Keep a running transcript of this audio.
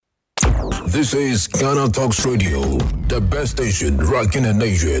This is Ghana Talks Radio, the best station rocking the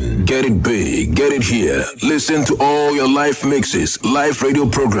nation. Get it big, get it here. Listen to all your live mixes, live radio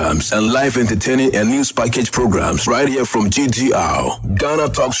programs, and live entertaining and news package programs right here from GTR, Ghana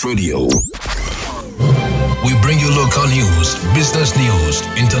Talks Radio. We bring you local news, business news,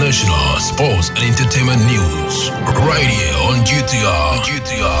 international, sports, and entertainment news right here on GTR.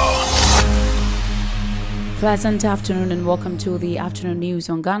 Pleasant afternoon and welcome to the afternoon news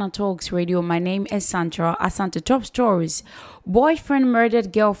on Ghana Talks Radio. My name is Sandra. Asante top stories. Boyfriend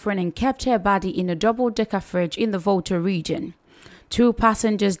murdered girlfriend and kept her body in a double-decker fridge in the Volta region. 2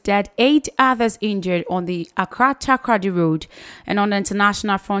 passengers dead, 8 others injured on the Accra-Takoradi Road. And on the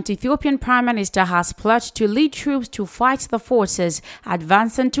international front, Ethiopian Prime Minister has pledged to lead troops to fight the forces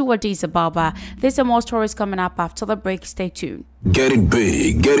advancing to Addis Ababa. There's more stories coming up after the break. Stay tuned. Get it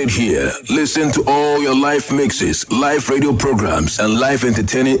big, get it here. Listen to all your live mixes, live radio programs, and live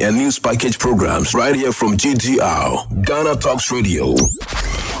entertaining and news package programs right here from GTR, Ghana Talks Radio.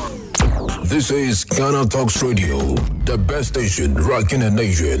 This is Ghana Talks Radio, the best station rocking the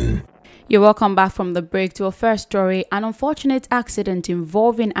nation. You're welcome back from the break to our first story. An unfortunate accident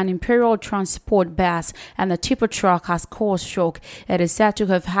involving an Imperial Transport bus and a tipper truck has caused shock. It is said to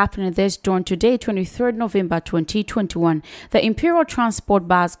have happened this dawn today, 23rd November 2021. The Imperial Transport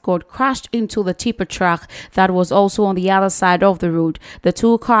bus got crashed into the tipper truck that was also on the other side of the road. The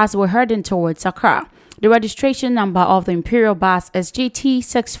 2 cars were heading towards Accra. The registration number of the Imperial bus is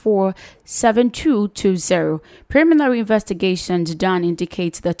GT647220. Preliminary investigations done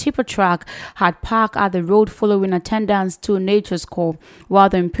indicates the tipper truck had parked at the road following attendance to Nature's Call, while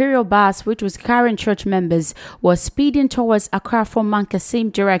the Imperial bus, which was carrying church members, was speeding towards Accra from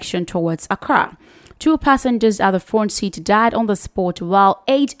Mankasim direction towards Accra. 2 passengers at the front seat died on the spot, while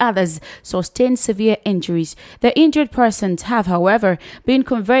 8 others sustained severe injuries. The injured persons have, however, been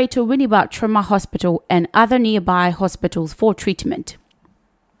conveyed to Winneba Trauma Hospital and other nearby hospitals for treatment.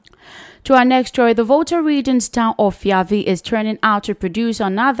 To our next story, the Volta region's town of Fiavi is turning out to produce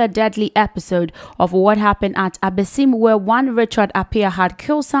another deadly episode of what happened at Abesim, where one Richard Appiah had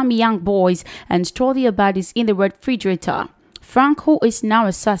killed some young boys and stored their bodies in the refrigerator. Frank, who is now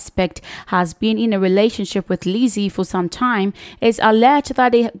a suspect, has been in a relationship with Lizzie for some time. It's alleged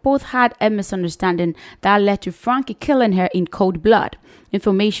that they both had a misunderstanding that led to Frank killing her in cold blood.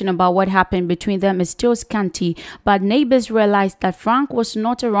 Information about what happened between them is still scanty, but neighbors realized that Frank was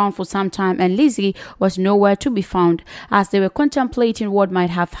not around for some time and Lizzie was nowhere to be found. As they were contemplating what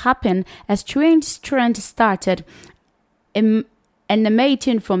might have happened, a strange trend started.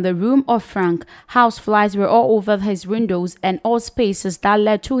 Emanating from the room of Frank, houseflies were all over his windows and all spaces that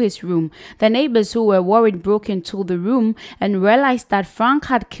led to his room. The neighbors who were worried broke into the room and realized that Frank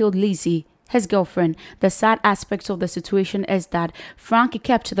had killed Lizzie, his girlfriend. The sad aspect of the situation is that Frank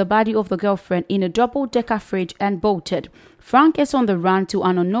kept the body of the girlfriend in a double-decker fridge and bolted. Frank is on the run to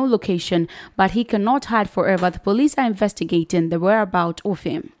an unknown location, but he cannot hide forever. The police are investigating the whereabouts of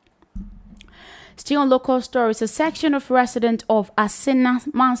him. Still on local stories, a section of residents of Asena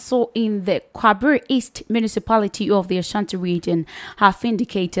Manso in the Kwabere East municipality of the Ashanti region have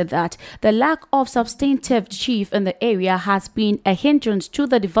indicated that the lack of substantive chief in the area has been a hindrance to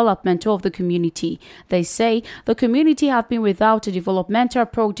the development of the community. They say the community have been without a developmental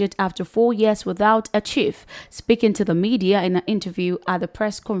project after 4 years without a chief. Speaking to the media in an interview at the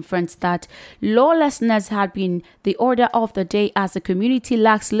press conference that lawlessness had been the order of the day as the community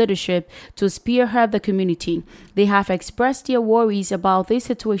lacks leadership to spearhead the community. They have expressed their worries about this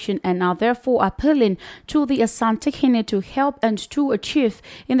situation and are therefore appealing to the Asante Kine to help and to achieve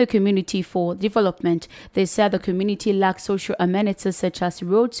in the community for development. They said the community lacks social amenities such as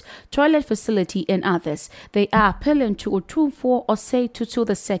roads, toilet facility, and others. They are appealing to Otumfuo Osei Tutu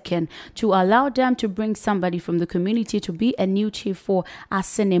II to allow them to bring somebody from the community to be a new chief for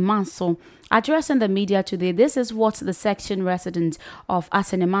Asene Manso. Addressing the media today, this is what the section resident of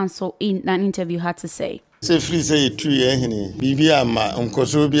Asene Manso in an interview had to say. Se free say 2 year hini bibi ama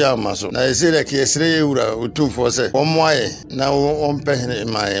onkoso bi ama so na say like yesre ewura otumfo se omoaye na ompe hini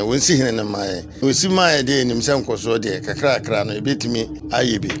mae wonsi hini na mae osi mae de nim se nkoso de kakra no ebetimi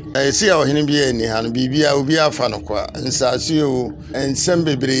ayebi say a hini bi ani ha no bibi a obi afa no kwa nsase o ensem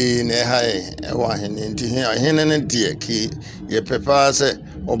bebre na ha e wa hini nti hini ne de ki ye pepa se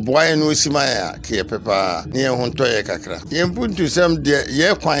oboaye no osi mae a ki ye pepa ne ho ntoye kakra ye mpuntu sem de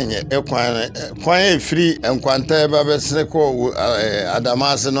ye kwanye kwan free enkwanta ba besre ko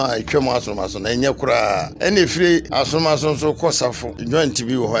adamase no atwem asomaso na enye kura ene free asomaso so kosafo joint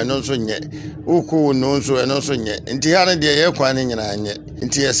bi wo ho eno so nye uku no so eno so nye nti ha ne de ye kwan ne nyina nye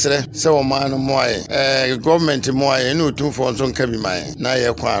nti yesre se o man no moye government moye no otumfo nso nka bi man na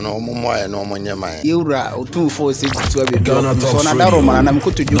ye kwa no mo moye no mo nyemaye yewura otumfo se tutu abi so na daro mana na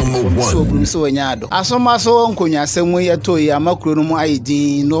mkotoju so brum so nyaado asoma so nkonya asemu yeto yi amakuro no mu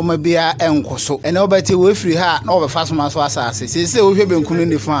ayedin no ma bia enkoso ene obati we free ha na obefa soma so asase se wo hwe benkunu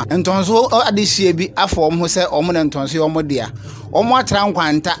ni fa entonso adehie bi afọ mo se omo na entonso omo dia omo atra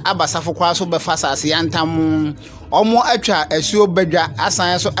nkwanta abasafo kwa so befa asase yantam omo atwa asuo badwa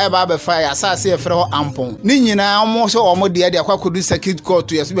asan so eba befa ya asase efre ho ampon ni nyina omo so omo de akwakodu circuit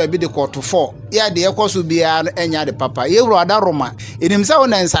court yeso ba bi de court 4 ya de ekoso bia enya de papa yewro adaroma enimsa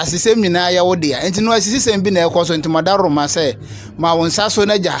wona nsase sem nyina ya wo de enti no asisi sem bi na ekoso enti madaroma se ma won saso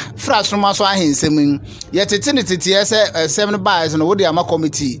na ja frasroma so ahensem yetete ne tete ese sem no baes no wo de ama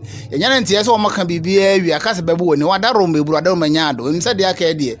committee enya na enti ese wo maka bibia wi akase bebo woni wadaroma eburu adaroma nyaado enimsa de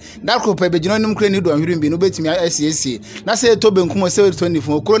aka de darko pe begino nim kra ni do ahwirim bi no betimi esi na se to benkum se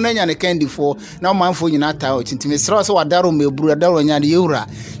 24 kro na nya ne candifo na manfo nyina ta o tintimi sra so wadaroma eburu adaroma nyaado yewura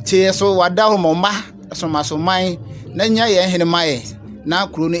tie so wadaroma ma so masoman na nya ye hene maye na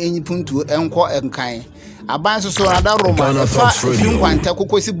kro no enyipuntu enko enkan aban so na daroma fa kwanta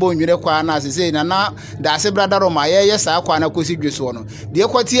kokosi bonwire kwa na asese na da ase brada roma ye saa kwa na kosi dweso no de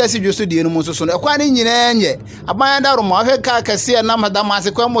kwati ase dweso de no mo so no kwa ne nyina nye aban daroma ahe ka kase na madam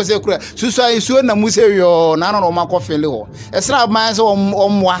ase kwa mo se kura susu ayi na muse yo na no ma kofele ho esra aban so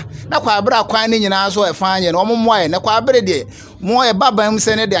omwa na kwa abra kwa ne nyina so efanye no ommoa na kwa abre de mo e baba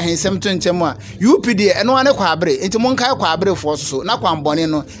se ne de ahensem tonchem a UPD eno ane kwa abre enti mo nkai kwa abre fo so na kwa mbone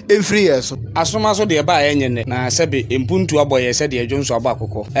no emfiri yeso asoma so de ba enye na sebe empuntu aboye se de adwonso aba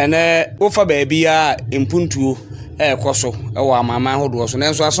akoko ene ofa ba bia empuntuo ekoso ewo amama hodo so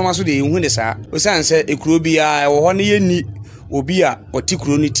nenso asoma so de ehu ne saa osanse ekuro bia ewo ho ne yeni obi a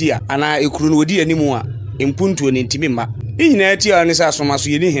otikuro ni ti a ana ekuro no odi animu a empuntuo ne ntimi ma nyina ti a ne sa asoma so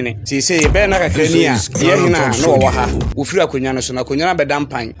yeni hene se be na kakra ni a ye hena no wo ha ofiri akonya no so na akonya na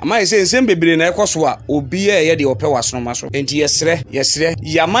bedampan ama se nsem bebere na ekoso a obi a ye de ope wasonoma so enti yesre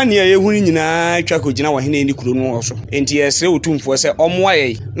yamane a yehu nyina twa kogina wa hene ni kuro no so enti yesre otumfo se omwa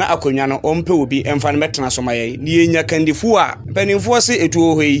ye na akonya no ompe obi emfa no metena so ma ye ni yenya kandifo a panimfo se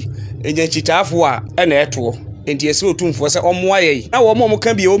etuo hoyi enya chitafo a na eto enti yesre otumfo se omwa ye na wo mo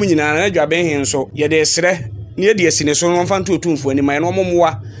ka bia wo nyina na dwaben hen so ye de esre ni de asine so no mfanto otumfo ani man no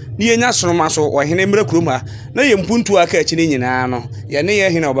momwa ni yenya sonoma so ohene mra kuroma na ye mpuntu aka achi ni nyina no ye ne ye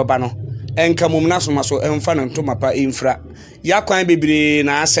hene obaba no enka mum na sonoma so emfa no ntoma pa infra ya kwan bebire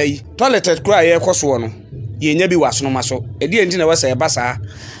na asai toilet kura ye koso no ye nya bi wasonoma so e de enti na wasa ye basa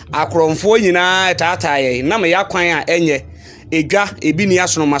akromfo nyina tata ye na me ya kwan a enye edwa ebi ni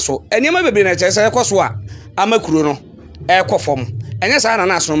asonoma so enema bebire na chese koso a amakuro no ekofom enya sa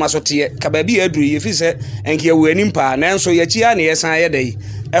na asonoma so tie ka ba bi aduru ye fi se enke ye wani mpa na enso ye chia na ye san ye dai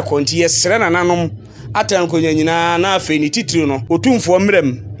ekonti ye sere na nanom atankonya nyina na afi ni titiri no otumfo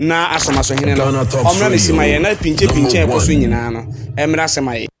mrem na asoma so hene no omra ne simaye na pinche ekoso nyina no emra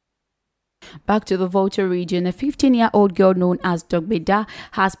semaye. Back to the Volta region, a 15-year-old girl known as Dogbeda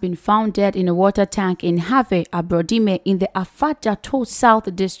has been found dead in a water tank in Have, Abrodime, in the Afajato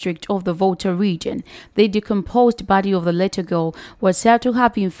South district of the Volta region. The decomposed body of the little girl was said to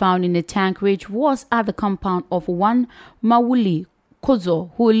have been found in a tank which was at the compound of one Mawuli Kozo,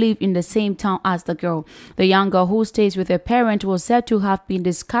 who lived in the same town as the girl. The young girl, who stays with her parent, was said to have been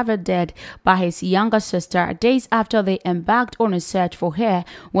discovered dead by his younger sister days after they embarked on a search for her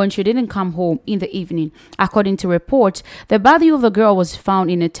when she didn't come home in the evening. According to reports, the body of the girl was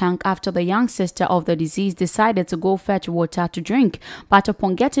found in a tank after the young sister of the deceased decided to go fetch water to drink, but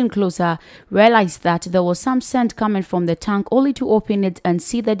upon getting closer, realized that there was some scent coming from the tank, only to open it and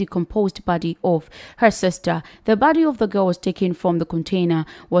see the decomposed body of her sister. The body of the girl was taken from the container,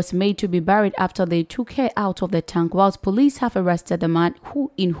 was made to be buried after they took her out of the tank, whilst police have arrested the man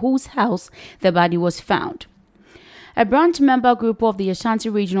in whose house the body was found. A branch member group of the Ashanti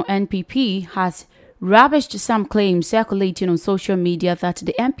Regional NPP has rubbished some claims circulating on social media that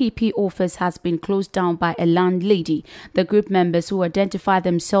the MPP office has been closed down by a landlady. The group members, who identify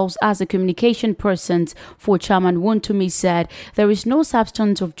themselves as the communication persons for Chairman Wontumi, said there is no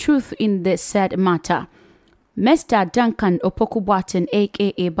substance of truth in the said matter. Mr. Duncan Opoku-Boateng,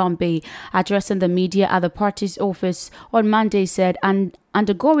 aka Bombay, addressing the media at the party's office on Monday, said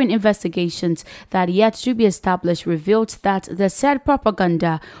undergoing investigations that yet to be established revealed that the said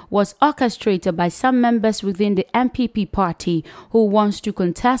propaganda was orchestrated by some members within the MPP party who wants to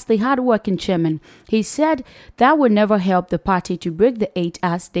contest the hard-working chairman. He said that would never help the party to break the 8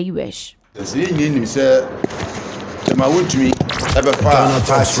 as they wish. Chama wontumi ebefa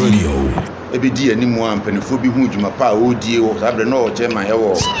Talks Radio ebedi animu ampanifo bi hu dwuma pa odie wo sabre no chairman ye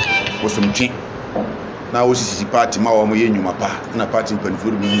wo wosomtwe na wosisi party ma wo ye nnwuma pa na party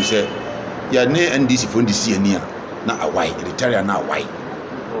mpanifo bi hu se ya ne NDC fo ndisi ani a na awai retire na awai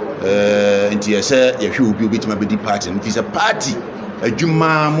nti ye se ye hwe obi obetima bedi party nti se party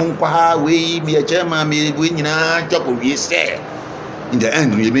adwuma monkwa ha we me chairman me we nyina twako wie se in the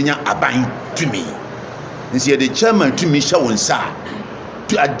end we benya aban tumi nsi ye the chairman tumi hye won sa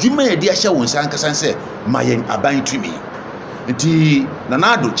to adwuma ye de hye won sa nkasan se mayen aban tumi nti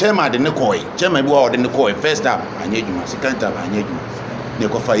nanado chairman de ne koy chairman bi wa de ne koy first time anya adwuma second time anya adwuma ne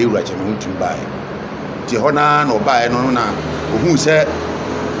ko fa yewura chairman tumi bae nti hona no bae no na ohun se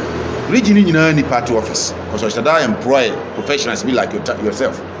region nyina ni party office because I should employ professionals be like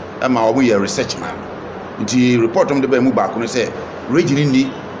yourself am I we research man nti report on the be mu ba ko no say region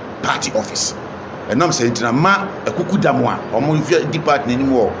ni party office enam say ntina ma ekuku damo a omo department ni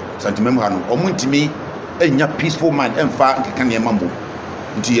mo santimem ha no omo ntimi enya peaceful mind emfa nkeka ne mambo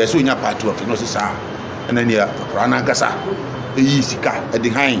nti yeso nya party office no sisa ena ne rana gasa eyi sika edi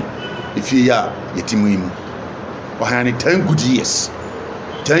han efie ya yetimu imu o han ni 10 good years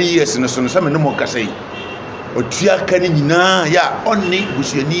 10 years no so no sama ne mo kasa yi otua ka ni nyina ya onni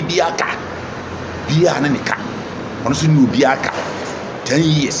busuani bi aka bia na nika ono so ni obi aka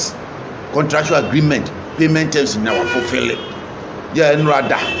 10 years contractual agreement payment terms na wa fulfill ya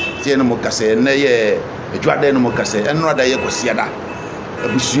enrada tie no mo kasa na ye adwada no mo kasa enrada ye kwasiada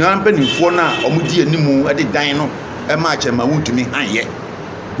abusuan panifo na omudi animu ade dan no e ma chema wontumi hanye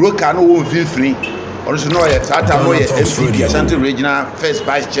broker no wo mfimfini ono so no ye tata no ye MPP Asante Regional First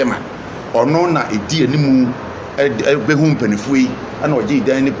Vice Chairman ono na edi animu behu panifo yi ana oje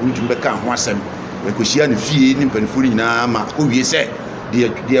dan ne politum be kan ho asem we koshia ne fie ne panifo nyina ma ko wie se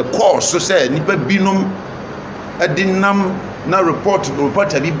de course so say nipa binom adinam na report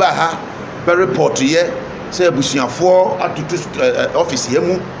bi ba ha be report ye say abusuafo atutu office ye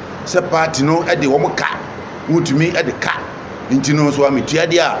mu say party no e de wo ka wutumi e de ka nti no so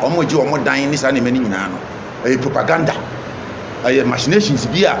ametuade a omo je omo dan ni sa ne mani nyina no e propaganda e machinations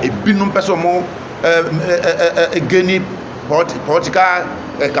bi a ebinom pese omo geni political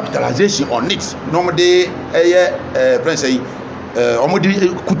capitalization on it no mo de friends say omo de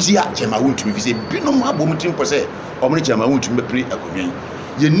kutia chema wontumi fi say binom abomutim po say omo ne chema wontumi be pre akonwan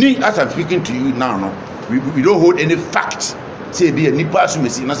ye ni as I'm speaking to you now no we don't hold any fact say be a nipa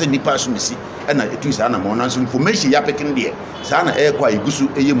asumesi na say nipa asumesi na etu sa na mo na information ya pekin de sa na e kwa igusu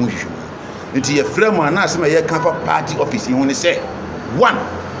eye mu hwu nti ye frame na asema ye kan fa party office ho ne say one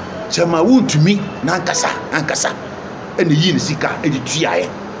chema wontumi na ankasa ene yi ne sika e di tuaye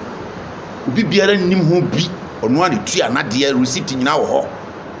obi biara nim ho bi ono ani tua na de receipt nyina wo ho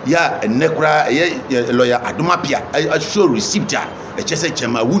ya enekura ye lawyer Adomapia I show receipt a chese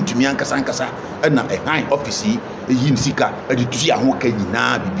chema wontumi ankasa na han office yi ne sika e di tua ho ka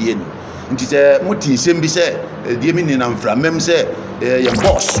nyina bibie ni nti se moti nsem bi se die mi ni na mframem se ye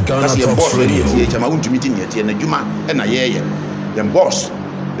boss kasi ye boss ye chema wontumi ti ne tie na djuma na ye boss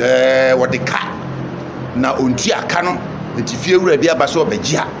what the car na onti aka no nti fie wura bi aba so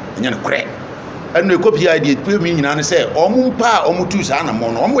obagia nya ne kore enu ekopi idea pe mi nyina ne se omumpa omutu sa na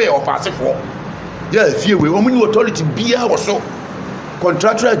mo no omo ye ofasefo ya fie we omu ni authority bia wo so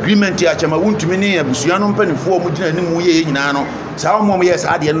contractual agreement ya chama wontumi ne abusua no mpanifo omu gina ni mu ye nyina no sa omo ye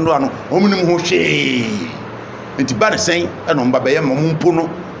sa de no ano omu nim ho hwe nti ba ne sen eno mba be ye mo mpo no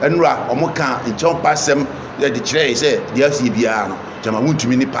enura omo ka nchon pasem de kire se de asie bia no chama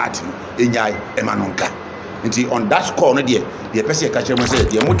wontumi ni party no enyai emanonka nti on that score no de pese ka kire mo se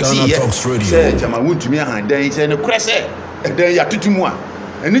de mo tie se chama wontumi han dan se ne krese dan ya tutumu a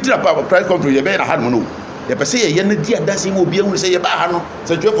eni tira pa press conference ye be na ha no ye pese ye na di adanse mo obi ehunu se ye ba ha no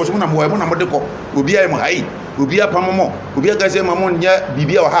se dwefo so mo na mo de ko obi ayi mo hai obi apamomo obi agase mamo nya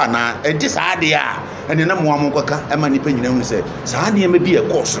bibia wa ha na enti saa de a ene na mo amonkoka ema nipa nyina hunu se saa de ma bi e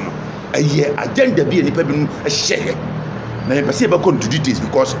course no aye agenda bi nipa bi no hye na ye pese be contribute details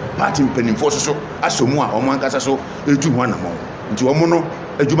because party mpanimfo so asomu a omo ankasa so etu ho na mo nti omo no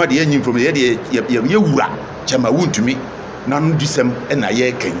adwuma de yanyim from ye de ye wura chama wontumi na no disem na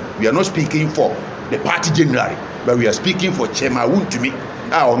ye kan we are not speaking for the party generally but we are speaking for Chema Wontumi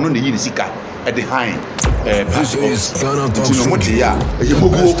a ono ne yi sika at the high this is Ghana Talks Radio, the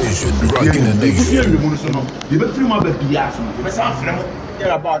best station rocking the nation. You be free my baby ass you be say frem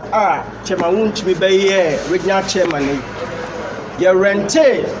about Chema Wontumi be here regional chairman ye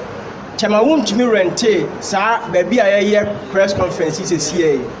rente Chema Wontumi rente sa baby aye press conference is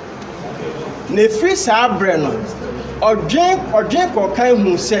here ne free sa bre no odwen ko kan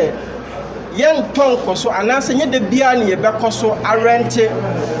hu say yen ton koso anase nye de bia ne ye bekoso arente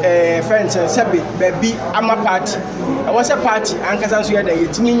friends sebe baby ama party e was a party ankasa so ye da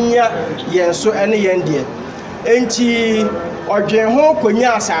yetimi nya yen so ene yen de enti odwen ho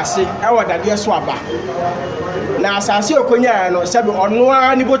konya asase e wodade so aba na asase okonya no sebe ono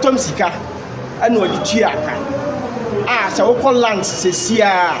a ni bottom sika ene odi tuaka se wo call land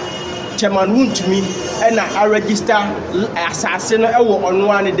sesia chairman wuntumi na a register asase no e wo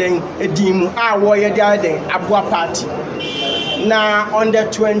ono ane den edin mu a wo ye dia den aboa party na on the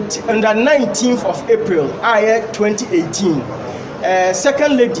 19th of April 2018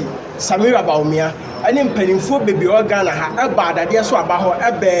 second lady Samira Baumia ani mpanimfo bebi organa ha eba adade so aba ho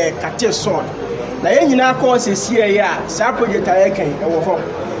ebe kate sword na ye nyina call sesia ya sa project ayekan e wo ho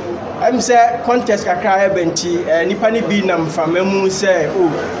say contest kakra ebenti nipa ni bi nam famamu say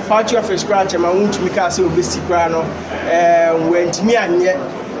party office scratch ma wuntumi ka say obesi kra no wentimi anye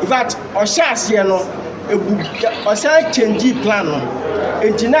in fact o shase no ebu o say change plan no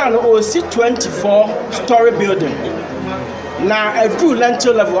entina no o si 24 story building na edu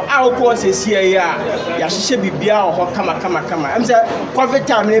lentil level how course is here ya hihye bibia o ho kama say covid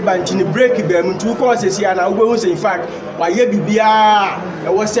time ne banti ni break be mu two courses here na we say in fact why bibia e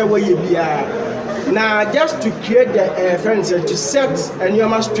wo say we bibia na just to create the friends to set a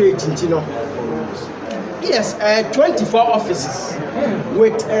new straight into no yes 24 offices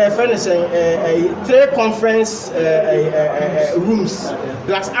with friends 3 conference rooms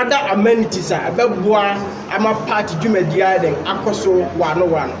plus other amenities abeboa ama party jumedia den akoso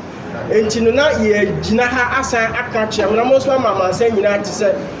wano entino na ye gina ha asan akache na mo so mama san nyina ti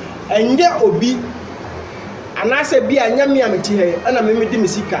se enye obi anase bia nyame ameti he ana memedi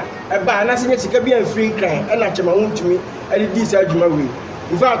misika eba anase nya sika bia free cran ana chema wuntumi edi sa adwuma we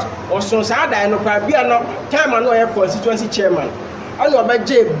in fact oson sa da no kwa bia no time no ye constituency chairman ana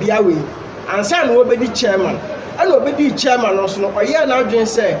obeje bia we ansa no obedi chairman ana obedi chairman no so no oye na adwen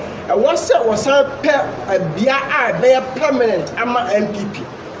se was pe bia a be permanent ama MPP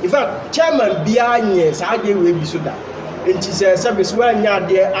in fact chairman bia nye sa de we bi so da enti se service wa nya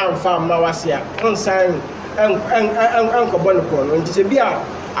de amfa ma wase a onsan en ko bon ko no enti se bia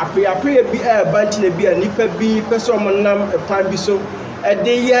apre bi banti na bia nipa bi person nam kwan bi so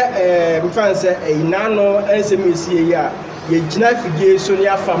de ye mfanse inano ensemesi ya ye gina fidie so ne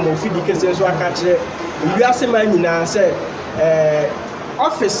afa mo fidi kese so aka kire wiase man nyina se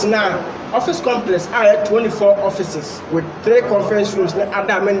office complex are 24 offices with 3 conference rooms and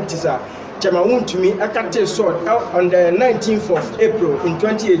other amenities are Chema wuntumi akate sword on the 19th of April in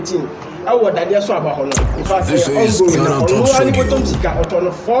 2018 awo dade so aba hono in fact this is Ghana Talks Radio.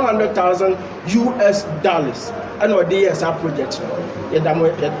 $400,000 and what the SA project yedamo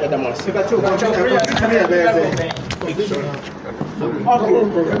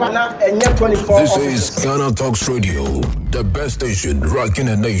This is Ghana Talks Radio, the best station rocking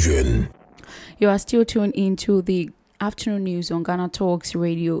the nation. You are still tuned into the afternoon news on Ghana Talks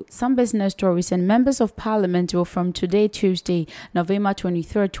Radio. Some business stories and members of parliament will from today, Tuesday, November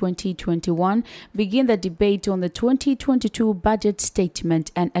 23rd, 2021, begin the debate on the 2022 budget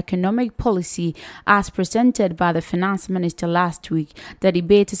statement and economic policy as presented by the finance minister last week. The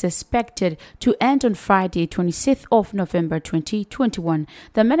debate is expected to end on Friday, 26th of November, 2021.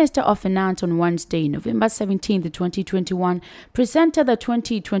 The Minister of Finance on Wednesday, November 17th, 2021, presented the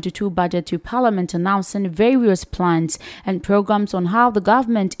 2022 budget to Parliament, announcing various plans and programs on how the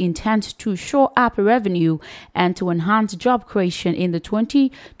government intends to shore up revenue and to enhance job creation in the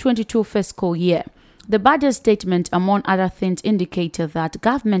 2022 fiscal year. The budget statement, among other things, indicated that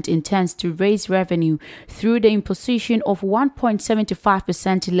government intends to raise revenue through the imposition of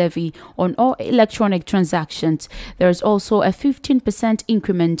 1.75% levy on all electronic transactions. There is also a 15%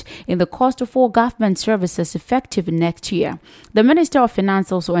 increment in the cost of all government services effective next year. The Minister of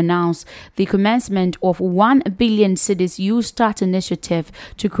Finance also announced the commencement of 1 billion cedis Youth Start initiative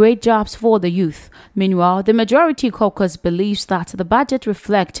to create jobs for the youth. Meanwhile, the majority caucus believes that the budget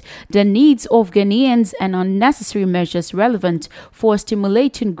reflects the needs of Ghanaians and unnecessary measures relevant for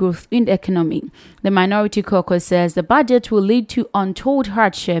stimulating growth in the economy. The minority caucus says the budget will lead to untold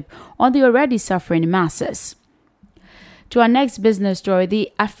hardship on the already suffering masses. To our next business story,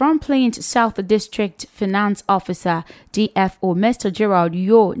 the Afram Plains South District Finance Officer, DFO, Mr. Gerald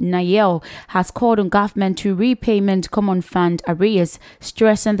Yo Nayel, has called on government to repayment common fund arrears,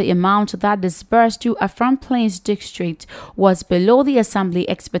 stressing the amount that disbursed to Afram Plains District was below the Assembly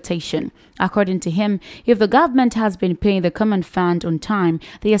expectation. According to him, if the government has been paying the common fund on time,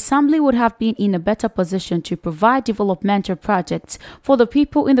 the Assembly would have been in a better position to provide developmental projects for the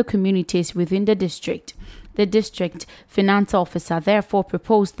people in the communities within the district. The district finance officer therefore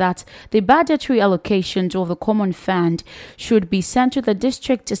proposed that the budgetary allocations of the common fund should be sent to the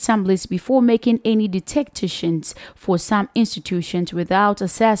district assemblies before making any dictations for some institutions without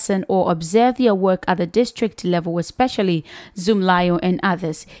assessing or observe their work at the district level, especially Zoomlion and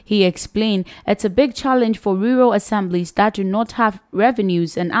others. He explained it's a big challenge for rural assemblies that do not have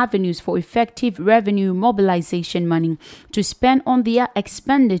revenues and avenues for effective revenue mobilization money to spend on their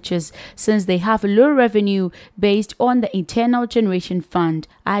expenditures, since they have low revenue based on the Internal Generation Fund,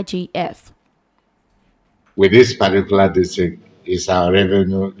 IGF. With this particular district, is our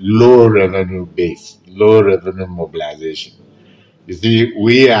revenue, low revenue base, low revenue mobilization. You see,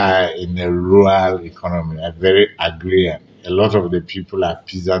 we are in a rural economy, a very agrarian. A lot of the people are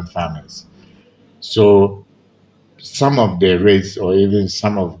peasant farmers. So some of the rates, or even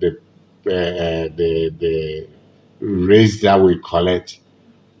some of the rates that we collect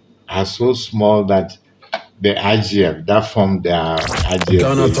are so small that the IGF, that form their IGF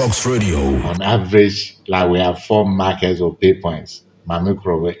Ghana base, Talks Radio. on average, like we have 4 markets or pay points,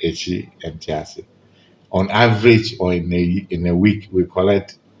 Mamikrowe, Echi, and Tiasi. On average, or in a week, we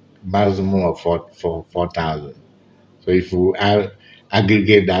collect maximum of 4,000. So if we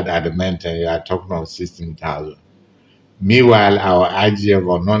aggregate that at the mentor, you are talking about 16,000. Meanwhile, our IGF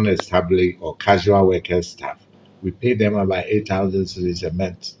or non-established or casual workers staff, we pay them about 8,000 cedis a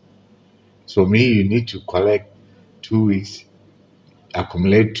month. So you need to collect 2 weeks,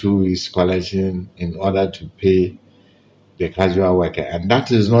 accumulate 2 weeks collection in order to pay the casual worker. And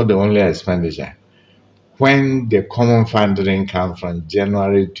that is not the only expenditure. When the common fund didn't come from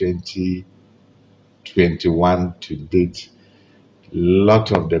January 2021 to date, a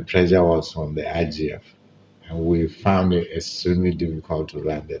lot of the pressure was on the IGF. And we found it extremely difficult to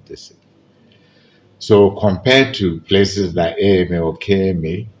run the district. So compared to places like AMA or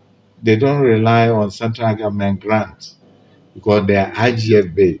KMA, they don't rely on central government grants because their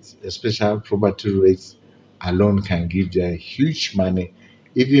IGF base, especially property rates alone, can give them huge money,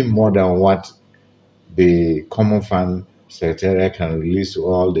 even more than what the Common Fund Secretariat can release to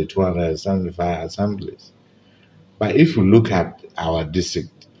all the 275 assemblies. But if you look at our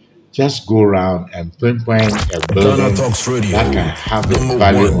district, just go around and pinpoint a building that can have a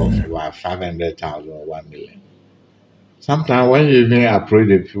value of about 500,000 or 1 million. Sometimes when you even approach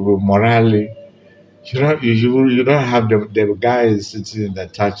the people morally, you don't have the guy is sitting in the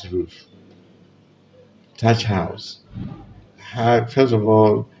thatch roof, thatch house. First of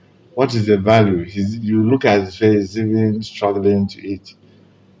all, what is the value? You look at his face, even struggling to eat.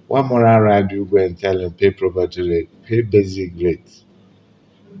 What moral right do you go and tell him pay property rate, pay basic rates?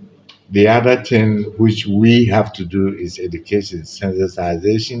 The other thing which we have to do is education,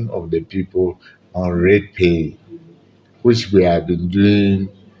 sensitization of the people on rate pay, which we have been doing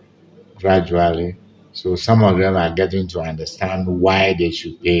gradually. So some of them are getting to understand why they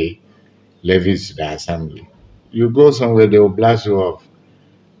should pay levies to the assembly. You go somewhere, they will blast you off.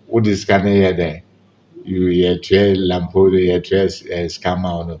 What is scanning here there? You try lampo, you try scam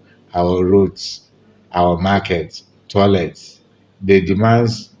on our roads, our markets, toilets. The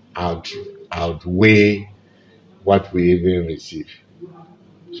demands outweigh what we even receive.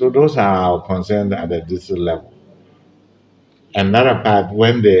 So those are our concerns at the district level. Another part,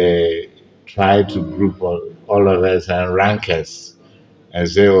 when they try to group all of us and rank us and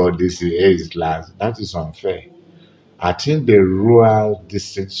say, oh, this is last, that is unfair. I think the rural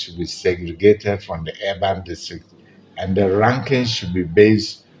district should be segregated from the urban district, and the ranking should be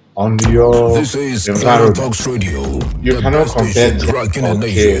based on your This is Ghana environment. Talks Radio. You the cannot best compare station rocking the or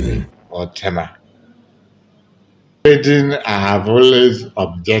nation. or Tema. I have always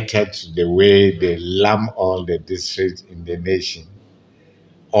objected to the way they lump all the districts in the nation,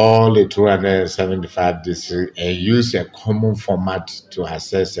 all the 275 districts, and use a common format to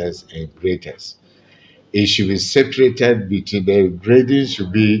assessors and graders. It should be separated between the grading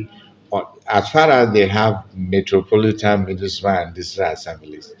should be, as far as they have metropolitan, municipal, and district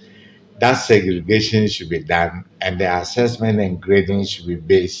assemblies, that segregation should be done, and the assessment and grading should be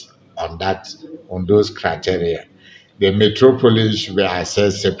based on those criteria. The metropolis should be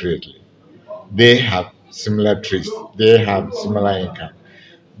assessed separately. They have similar trees, they have similar income.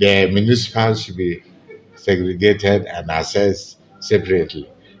 The municipals should be segregated and assessed separately.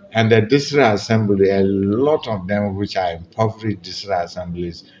 And the district assembly, a lot of them which are impoverished district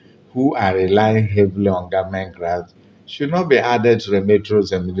assemblies who are relying heavily on government grants should not be added to the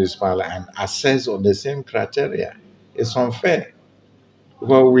metros and municipal and assessed on the same criteria. It's unfair.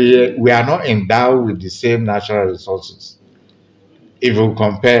 Because we are not endowed with the same natural resources. If we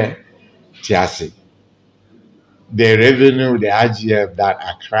compare Tiasi, the revenue, the IGF that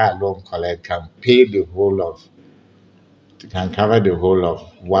Accra alone collect can pay the whole of, can cover the whole of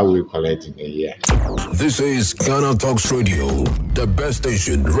what we collect in a year. This is Ghana Talks Radio, the best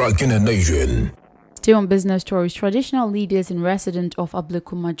station rocking the nation. Still on business stories, traditional leaders and residents of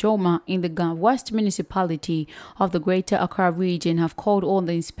Ablekuma-Joma in the Ga West municipality of the Greater Accra region have called on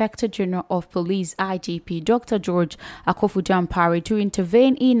the Inspector General of Police IGP Dr. George Akufu-Dampare to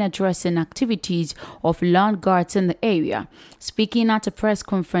intervene in addressing activities of land guards in the area. Speaking at a press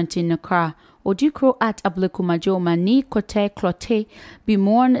conference in Accra, Odikro at Ablekuma-Joma Ni Kote Clote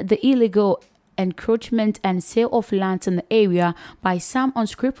bemoaned the illegal encroachment and sale of lands in the area by some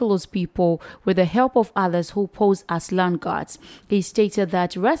unscrupulous people with the help of others who pose as land guards. He stated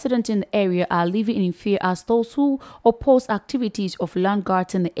that residents in the area are living in fear as those who oppose activities of land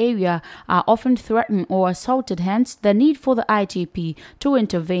guards in the area are often threatened or assaulted, hence the need for the IGP to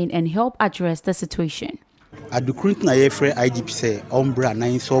intervene and help address the situation. At the current IGP say Ombra na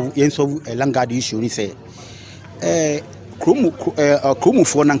insolve a land guard issue ni say Kromu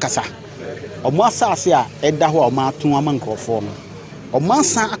for nankasa Omo asase a eda ho omo aton ama nkrofo no omo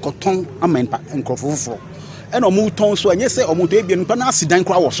asan akoton ama nkrofo fo e na omo ton so anye se omo to ebie npa na asidan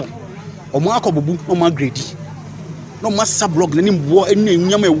kra wo so omo akobobu omo agredi no omo asa blog na nimbo eni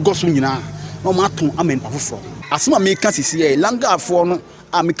enyam ewgo so nyina na omo aton ama npa fo asema me ka sisi e langa afo no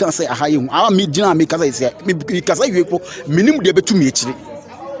a me kan say ahaye hu a me gina me ka say me ka say wieko minim de betu me ekire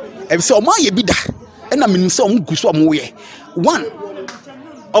e se omo aye bi da e na minim se omo guso omo ye one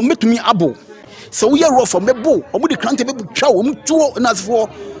omo tumi abo so we are from the bow, or the country chow, and as for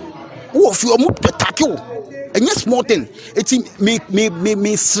wolf, you are tackle. And yes, small thing, it's me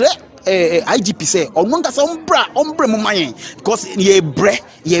IGP say, or non that's ombre mine, because ye bre,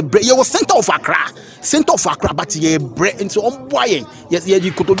 you was center of Accra, but ye bre, and so on boy. Yes,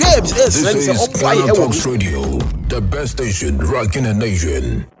 you could get this is Ghana Talks Radio, the best station rocking the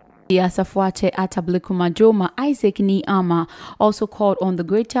nation. Asafuate at Ablekuma-Joma, Isaac Niama, also called on the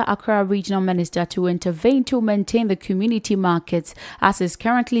Greater Accra Regional Minister to intervene to maintain the community markets as is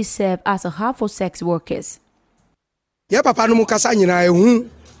currently served as a hub for sex workers. Ya papa no mukasa nyina ehu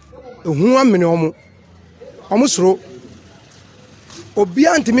amene omo soro obi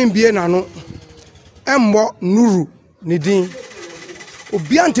antimi mbie na no embo nuru nidin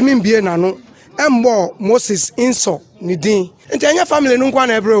obi antimi mbie na no embo Moses Inso nidin enti anya family no kwa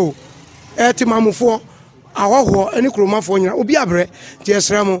na ebre o timamufo ahoho eni kromafo nyina obi abre ti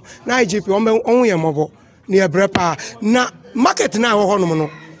esremo na IGP onwo ye mobo ni ebre pa na market na ahoho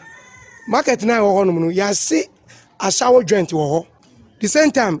no ya se asawo joint wo ho the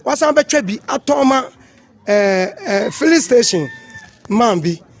same time wasan betwa bi atoma filling station man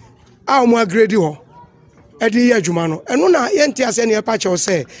bi a omo agredi ho edi ye adwuma no eno na ye ntiase ne ye pa che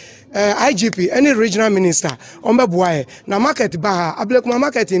say IGP any regional minister ombebuae na market ba Ablekuma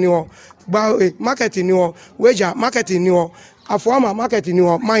market ni ho ba market ni ho weja market ni ho afuama market ni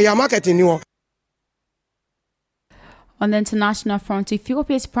ho manya market ni ho. On the international front,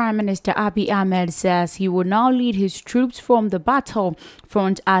 Ethiopia's Prime Minister Abiy Ahmed says he will now lead his troops from the battle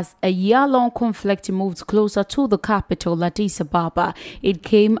front as a year-long conflict moves closer to the capital, Addis Ababa. It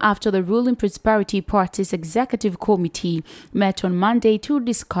came after the ruling Prosperity Party's executive committee met on Monday to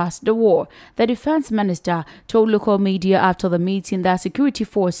discuss the war. The defense minister told local media after the meeting that security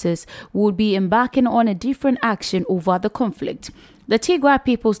forces would be embarking on a different action over the conflict. The Tigray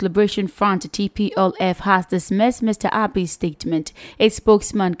People's Liberation Front (TPLF) has dismissed Mr. Abiy's statement. A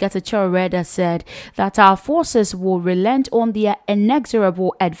spokesman, Getachew Reda, said that our forces will relent on their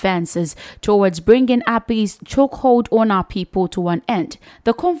inexorable advances towards bringing Abiy's chokehold on our people to an end.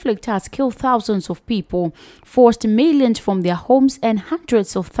 The conflict has killed thousands of people, forced millions from their homes, and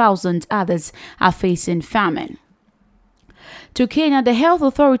hundreds of thousands others are facing famine. To Kenya, the health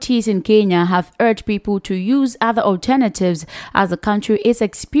authorities in Kenya have urged people to use other alternatives as the country is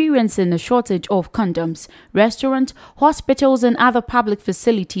experiencing a shortage of condoms. Restaurants, hospitals, and other public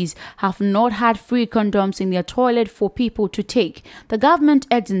facilities have not had free condoms in their toilet for people to take. The government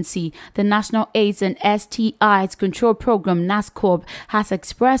agency, the National AIDS and STIs Control Program (NASCOP), has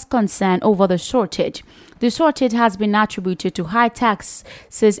expressed concern over the shortage. The shortage has been attributed to high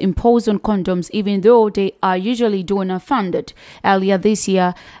taxes imposed on condoms, even though they are usually donor-funded. Earlier this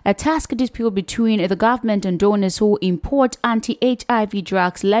year, a tax dispute between the government and donors who import anti-HIV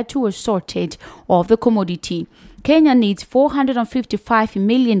drugs led to a shortage of the commodity. Kenya needs 455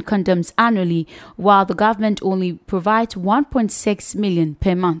 million condoms annually, while the government only provides 1.6 million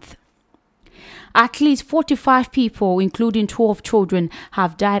per month. At least 45 people, including 12 children,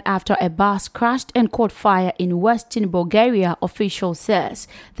 have died after a bus crashed and caught fire in western Bulgaria, official says.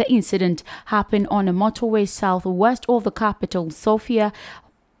 The incident happened on a motorway southwest of the capital, Sofia,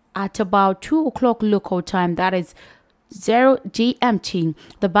 at about 2 o'clock local time, that is 0 GMT.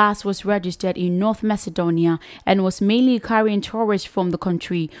 The bus was registered in North Macedonia and was mainly carrying tourists from the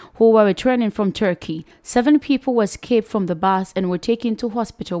country who were returning from Turkey. 7 people escaped from the bus and were taken to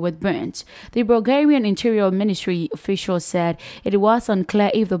hospital with burns. The Bulgarian Interior Ministry officials said it was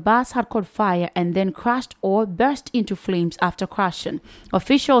unclear if the bus had caught fire and then crashed or burst into flames after crashing.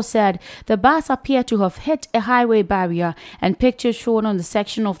 Officials said the bus appeared to have hit a highway barrier, and pictures shown on the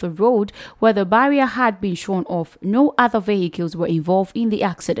section of the road where the barrier had been shown off. No other vehicles were involved in the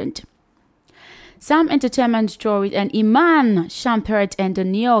accident. Some entertainment stories, and Iman Shumpert and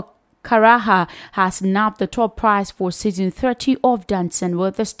Daniel Karaha has nabbed the top prize for season 30 of Dancing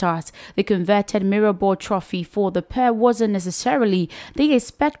with the Stars. The converted Mirrorball trophy for the pair wasn't necessarily the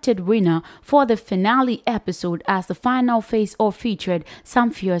expected winner for the finale episode, as the final face-off featured some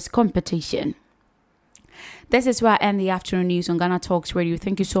fierce competition. This is where I end the afternoon news on Ghana Talks Radio.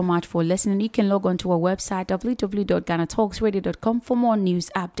 Thank you so much for listening. You can log on to our website, www.ghanatalksradio.com, for more news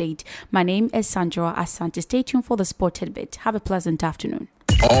update. My name is Sandra Asante. Stay tuned for the sport tidbit. Have a pleasant afternoon.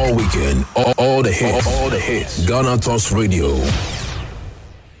 All weekend, all the hits. Ghana Talks Radio.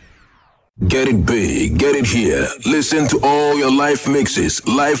 Get it big, get it here. Listen to all your live mixes,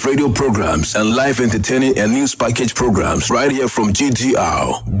 live radio programs, and live entertaining and news package programs right here from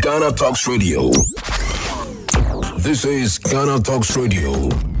GTR, Ghana Talks Radio. This is Ghana Talks Radio,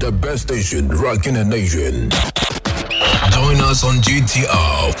 the best station rocking the nation. Join us on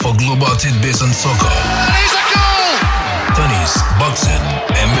GTR for global tidbits and soccer, tennis, boxing,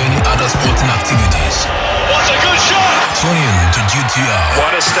 and many other sporting activities. What a good shot! Tune in to GTR.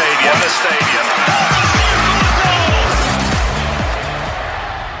 What a stadium.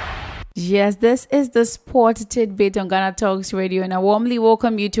 Yes, this is the sport tidbit on Ghana Talks Radio, and I warmly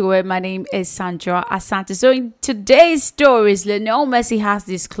welcome you to it. My name is Sandra Asante. So in today's stories, Lionel Messi has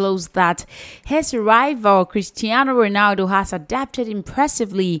disclosed that his rival Cristiano Ronaldo has adapted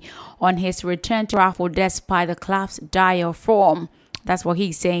impressively on his return to Trafford despite the club's dire form. That's what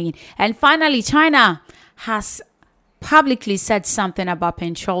he's saying. And finally, China has publicly said something about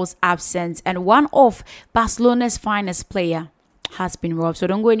Peng Shuai's absence, and one of Barcelona's finest player has been robbed. So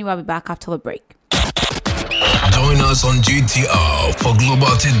don't go anywhere. I'll be back after the break. Join us on GTR for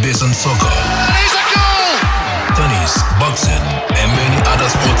global tidbits and soccer, tennis, boxing, and many other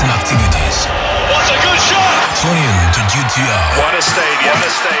sporting activities. What a good shot! Tune in to GTR. What a stadium.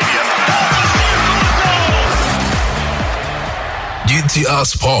 GTR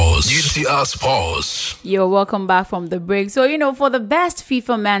Sports. You're welcome back from the break. So, for the best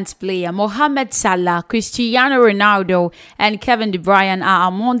FIFA men's player, Mohamed Salah, Cristiano Ronaldo, and Kevin De Bruyne are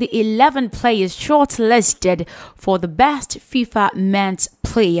among the 11 players shortlisted for the best FIFA men's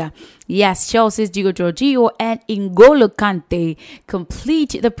player. Yes, Chelsea's Diego Giorgio and N'Golo Kante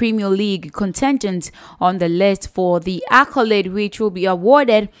complete the Premier League contingent on the list for the accolade, which will be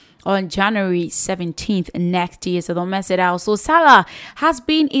awarded on January 17th next year. So don't mess it out. So Salah has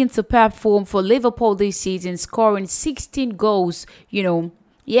been in superb form for Liverpool this season, scoring 16 goals,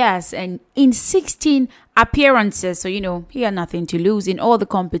 yes, and in 16 appearances. So, he had nothing to lose in all the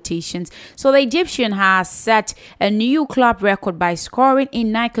competitions. So the Egyptian has set a new club record by scoring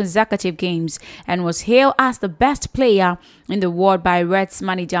in 9 consecutive games and was hailed as the best player in the world by Reds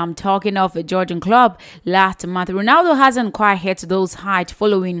manager, I'm talking of the Georgian club, last month. Ronaldo hasn't quite hit those heights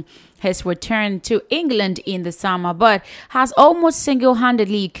following his return to England in the summer, but has almost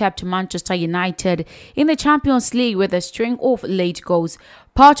single-handedly kept Manchester United in the Champions League with a string of late goals.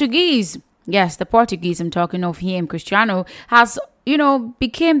 Yes, the Portuguese, I'm talking of him, Cristiano, has,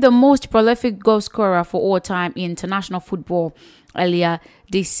 became the most prolific goal scorer for all time in international football earlier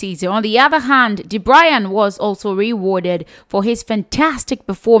this season. On the other hand, De Bruyne was also rewarded for his fantastic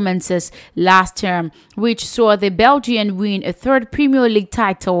performances last term, which saw the Belgian win a 3rd Premier League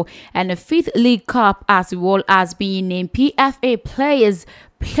title and a 5th League Cup, as well as being named PFA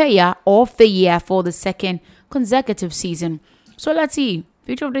Player of the Year for the 2nd consecutive season. So let's see,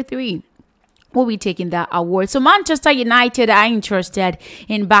 which of the 3 will be taking that award. So Manchester United are interested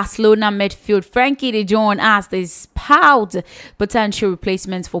in Barcelona midfield Frankie de Jong as they spout potential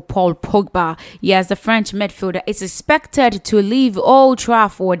replacements for Paul Pogba. Yes, the French midfielder is expected to leave Old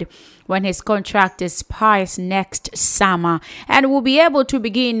Trafford when his contract expires next summer, and will be able to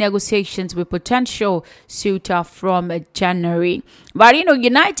begin negotiations with potential suitor from January. But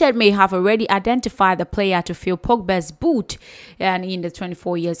United may have already identified the player to fill Pogba's boot, and in the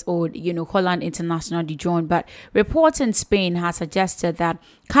 24 years old, Holland international De Jong. But reports in Spain have suggested that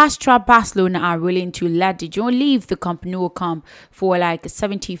Castra Barcelona are willing to let De Jong leave the Camp Nou camp for like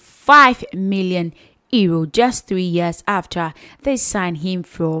 75 million euro just 3 years after they signed him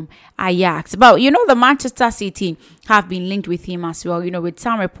from Ajax. But the Manchester City have been linked with him as well, with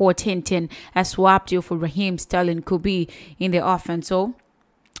some report hinting a swap deal for Raheem Sterling could be in the offense. So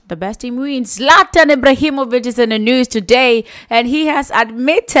the best team wins. Zlatan Ibrahimovic is in the news today, and he has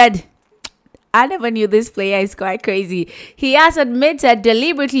admitted, I never knew this player is quite crazy. He has admitted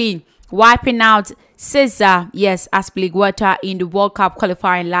deliberately wiping out Cesar, Azpilicueta in the World Cup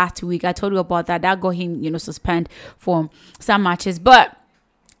qualifying last week. I told you about that. That got him, suspended for some matches.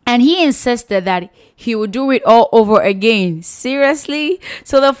 And he insisted that he would do it all over again. Seriously?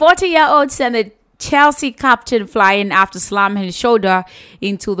 So the 40-year-old sent the Chelsea captain flying after slamming his shoulder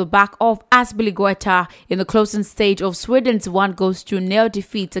into the back of Azpilicueta in the closing stage of Sweden's 1-0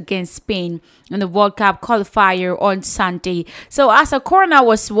 defeat against Spain in the World Cup qualifier on Sunday. So as a corner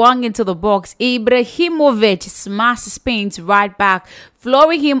was swung into the box, Ibrahimovic smashed Spain's right back,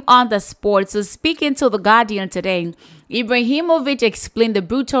 flooring him on the spot. So speaking to The Guardian today, Ibrahimovic explained the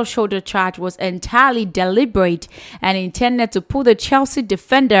brutal shoulder charge was entirely deliberate and intended to put the Chelsea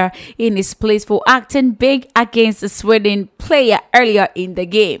defender in his place for acting big against the Sweden player earlier in the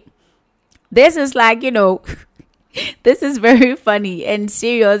game. This is like, this is very funny and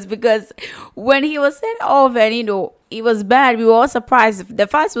serious, because when he was sent off and, it was bad, we were all surprised. The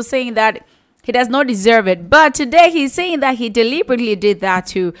fans were saying that he does not deserve it. But today he's saying that he deliberately did that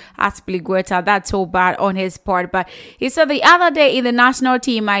to Azpilicueta. That's so bad on his part. But he said the other day in the national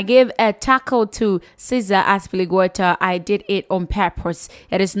team, I gave a tackle to Cesar Azpilicueta. I did it on purpose.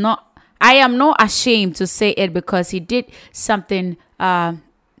 I am not ashamed to say it, because he did something,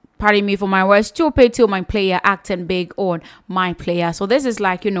 pardon me for my words, stupid to my player, acting big on my player. So this is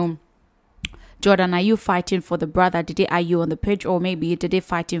like, Jordan, are you fighting for the brother? Are you on the pitch, or maybe did they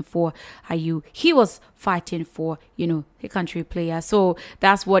fighting for you? He was fighting for, the country player. So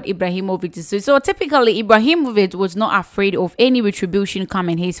that's what Ibrahimovic is. So typically, Ibrahimovic was not afraid of any retribution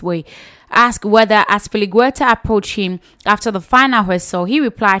coming his way. Asked whether Azpilicueta approached him after the final whistle, he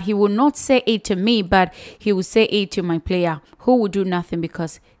replied he would not say it to me, but he would say it to my player, who would do nothing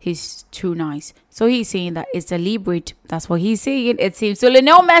because he's too nice. So he's saying that it's deliberate. That's what he's saying, it seems. So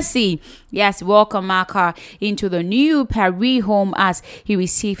Lionel Messi, welcome Marca into the new Paris home as he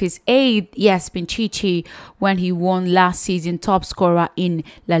received his 8th, Pichichi, when he won last season top scorer in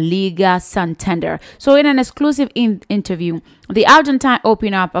La Liga Santander. So in an exclusive interview, the Argentine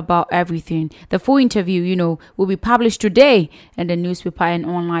opened up about everything. The full interview, will be published today in the newspaper and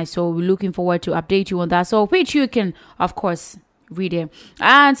online. So we're looking forward to update you on that. So which you can, of course, read it.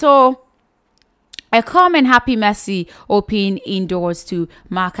 And so a calm and happy Messi opened indoors to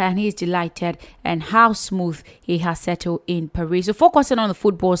Marca, and he's delighted and how smooth he has settled in Paris. So focusing on the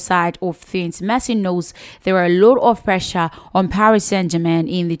football side of things, Messi knows there are a lot of pressure on Paris Saint-Germain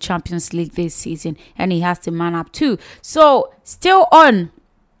in the Champions League this season, and he has to man up too. So still on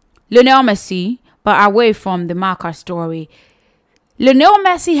Lionel Messi, but away from the Marca story, Lionel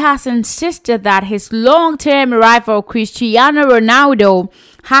Messi has insisted that his long-term rival Cristiano Ronaldo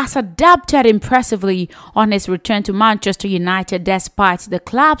has adapted impressively on his return to Manchester United despite the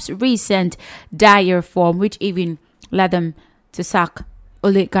club's recent dire form, which even led them to sack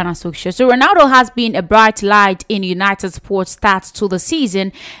Ole Gunnar Solskjaer. So Ronaldo has been a bright light in United sports stats to the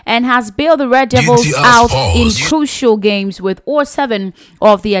season and has bailed the Red Devils out in crucial games with all 7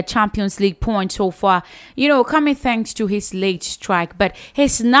 of their Champions League points so far. Coming thanks to his late strike. But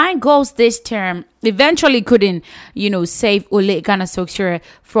his 9 goals this term eventually couldn't, save Ole Gunnar Solskjaer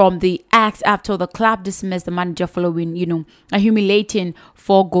from the axe after the club dismissed the manager following, a humiliating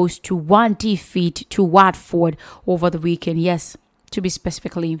 4-1 defeat to Watford over the weekend. Yes, to be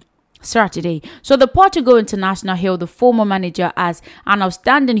specifically Saturday. So the Portugal international hailed the former manager as an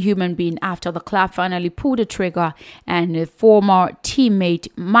outstanding human being after the club finally pulled the trigger, and the former teammate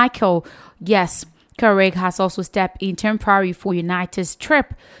Michael Carrick has also stepped in temporary for United's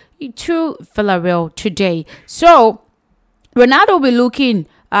trip to Villarreal today. So Ronaldo will be looking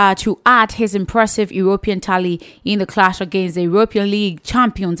to add his impressive European tally in the clash against the European League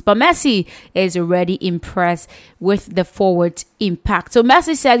champions. But Messi is already impressed with the forwards impact. So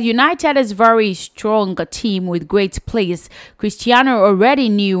Messi said United is very strong team with great players. Cristiano already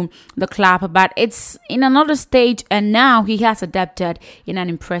knew the club, but it's in another stage, and now he has adapted in an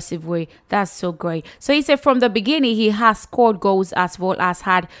impressive way. That's so great. So he said from the beginning he has scored goals as well as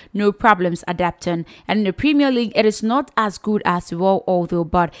had no problems adapting. And in the Premier League, it is not as good as well, although,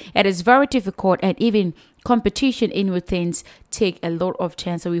 but it is very difficult, and even competition in with things take a lot of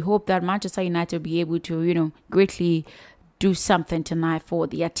chance. So we hope that Manchester United will be able to, greatly do something tonight for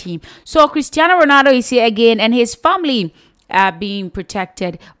their team. So Cristiano Ronaldo is here again, and his family are being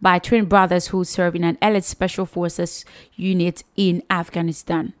protected by twin brothers who serve in an elite special forces unit in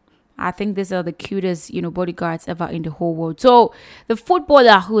Afghanistan. I think these are the cutest, bodyguards ever in the whole world. So the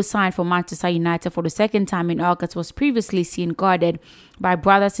footballer who signed for Manchester United for the second time in August was previously seen guarded by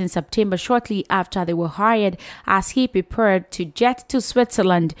brothers in September, shortly after they were hired, as he prepared to jet to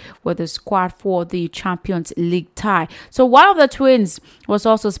Switzerland with the squad for the Champions League tie. So one of the twins was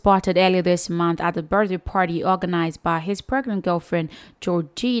also spotted earlier this month at the birthday party organized by his pregnant girlfriend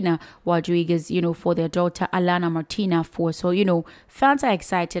Georgina Rodriguez, for their daughter Alana Martina. So fans are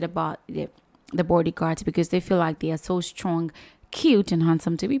excited about the bodyguards because they feel like they are so strong, cute and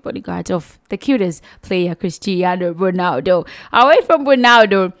handsome to be bodyguards of the cutest player, Cristiano Ronaldo. Away from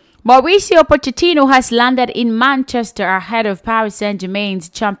Ronaldo, Mauricio Pochettino has landed in Manchester ahead of Paris Saint-Germain's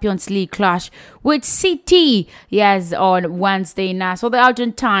Champions League clash with City, on Wednesday night. So the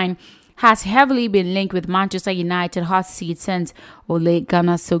Argentine has heavily been linked with Manchester United hot seat since Ole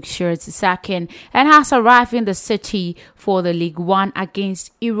Gunnar Solskjaer's sacking, and has arrived in the city for the League One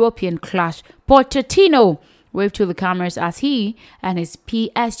against European clash. Pochettino waved to the cameras as he and his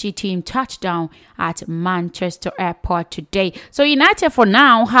PSG team touched down at Manchester Airport today. So United for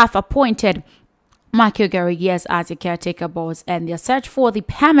now have appointed Michael Carrick as the caretaker boss, and their search for the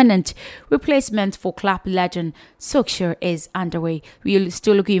permanent replacement for club legend Solskjaer is underway. We're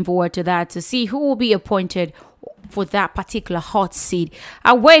still looking forward to that, to see who will be appointed for that particular hot seat.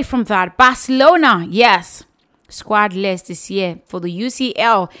 Away from that, Barcelona, squad list this year for the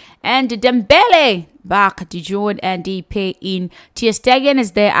UCL, and Dembele back, De Jong and DP in. Ter Stegen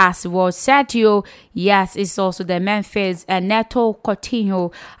is there as well. Sergio, is also there. Memphis and Neto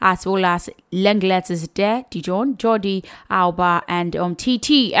Coutinho, as well as Lenglet is there. De Jong, Jordi Alba, and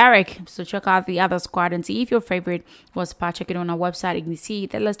TT Eric. So check out the other squad and see if your favorite was part. Check it on our website. You can see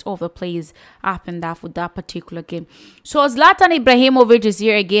the list of the players up and down for that particular game. So Zlatan Ibrahimovic is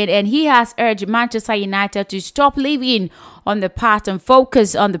here again, and he has urged Manchester United to stop living on the past and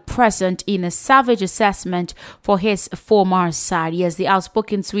focus on the present in a savage assessment for his former side. Yes, the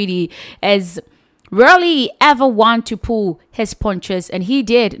outspoken Swede is rarely ever one to pull his punches, and he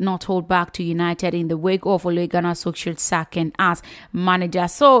did not hold back to United in the wake of Ole Gunnar Solskjaer's sacking as manager.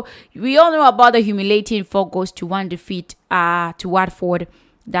 So we all know about the humiliating 4-1 defeat to Watford.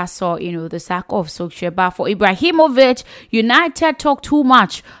 That's all, the sack of Solskjaer. But for Ibrahimovic, United talk too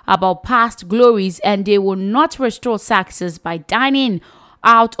much about past glories, and they will not restore success by dining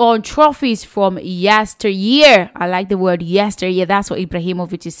out on trophies from yesteryear. I like the word yesteryear. That's what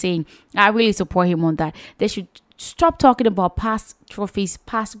Ibrahimovic is saying. I really support him on that. They should stop talking about past trophies,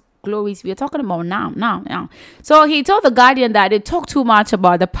 past glories. We are talking about now. So he told The Guardian that they talk too much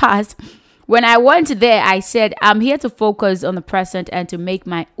about the past. When I went there, I said, I'm here to focus on the present and to make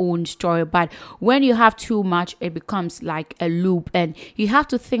my own story. But when you have too much, it becomes like a loop, and you have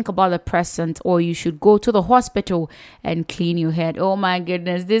to think about the present, or you should go to the hospital and clean your head. Oh my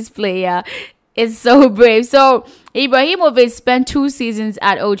goodness, this player is so brave. So Ibrahimovic spent 2 seasons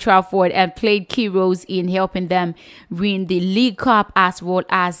at Old Trafford and played key roles in helping them win the League Cup as well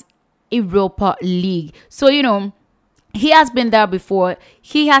as Europa League. So, he has been there before.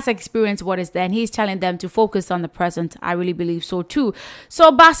 He has experienced what is there, and he's telling them to focus on the present. I really believe so too. So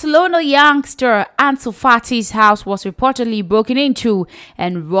Barcelona youngster Ansu Fati's house was reportedly broken into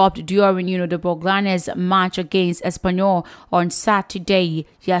and robbed during, the Blaugrana's match against Espanyol on Saturday.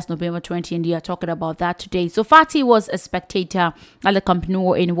 Yes, November 20, and they are talking about that today. So Fati was a spectator at the Camp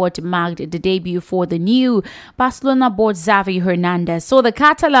Nou in what marked the debut for the new Barcelona board Xavi Hernandez. So the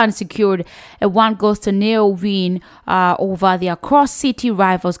Catalans secured a 1-0 win over their cross-city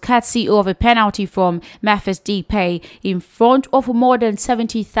rivals, courtesy of a penalty from Memphis Depay in front of more than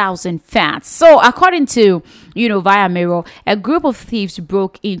 70,000 fans. So, according to, via Mirror, a group of thieves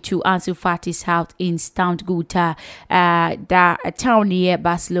broke into Ansu Fati's house in Stautguta, a town near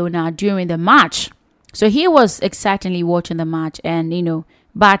Barcelona, during the match. So he was excitedly watching the match, and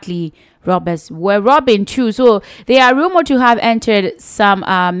Bartley robbers were robbing too. So they are rumored to have entered. Some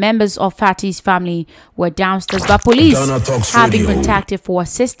members of Fati's family were downstairs, but police have been contacted for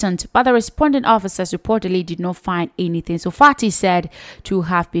assistance. But the responding officers reportedly did not find anything. So Fati said to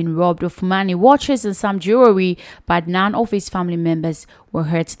have been robbed of money, watches, and some jewelry, but none of his family members were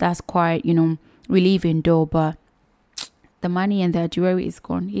hurt. That's quite, relieving though. But the money and the jewelry is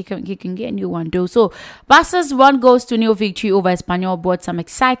gone. He can get a new one though. So Barca's 1 goes to nil victory over Espanyol brought some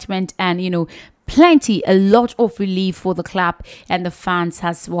excitement and a lot of relief for the club and the fans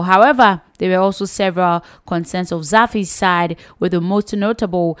as well. However, there were also several concerns of Xavi's side, with the most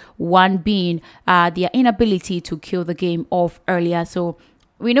notable one being their inability to kill the game off earlier. So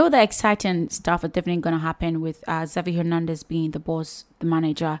we know the exciting stuff is definitely going to happen with Xavi Hernandez being the boss, the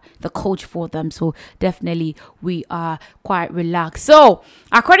manager, the coach for them. So definitely we are quite relaxed. So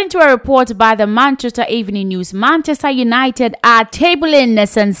according to a report by the Manchester Evening News, Manchester United are tabling a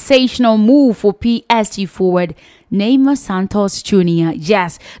sensational move for PSG forward Neymar Santos Jr.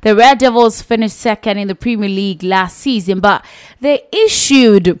 Yes, the Red Devils finished second in the Premier League last season, but they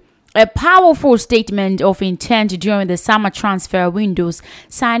issued a powerful statement of intent during the summer transfer windows,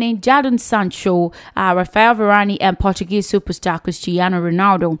 signing Jadon Sancho, Rafael Varane, and Portuguese superstar Cristiano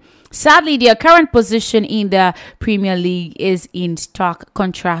Ronaldo. Sadly, their current position in the Premier League is in stark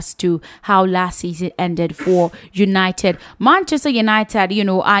contrast to how last season ended for United. Manchester United,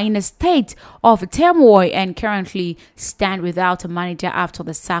 are in a state of turmoil and currently stand without a manager after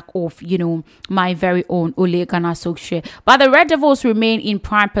the sack of, my very own Ole Gunnar Solskjaer. But the Red Devils remain in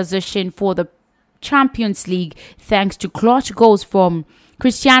prime position for the Champions League thanks to clutch goals from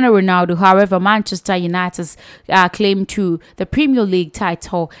Cristiano Ronaldo. However, Manchester United's claim to the Premier League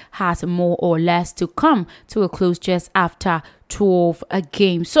title has more or less to come to a close just after 12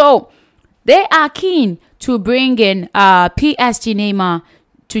 games. So they are keen to bring in PSG Neymar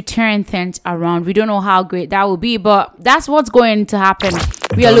to turn things around. We don't know how great that will be, but that's what's going to happen.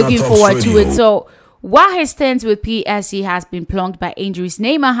 We are looking forward to it. So while his stance with PSG has been plugged by injuries,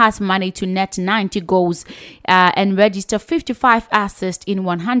 Neymar has managed to net 90 goals and register 55 assists in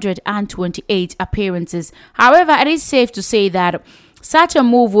 128 appearances. However, it is safe to say that such a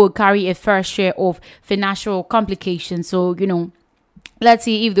move will carry a fair share of financial complications. So, let's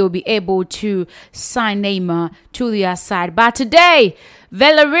see if they'll be able to sign Neymar to their side. But today,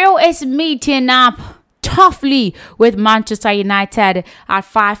 Villarreal is meeting up toughly with Manchester United at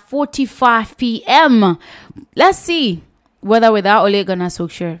 5:45 p.m. Let's see whether without Ole Gunnar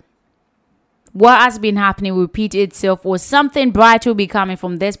Solskjaer, what has been happening will repeat itself or something bright will be coming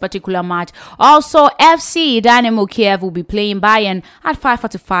from this particular match. Also, FC Dynamo Kiev will be playing Bayern at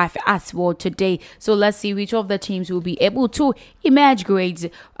 5:45 as well today. So let's see which of the teams will be able to emerge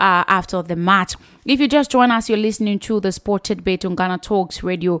great after the match. If you just join us, you're listening to the Sport Tidbit on Ghana Talks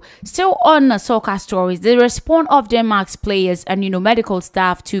Radio. Still on soccer stories, the response of Denmark's players and medical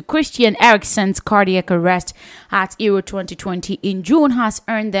staff to Christian Eriksen's cardiac arrest at Euro 2020 in June has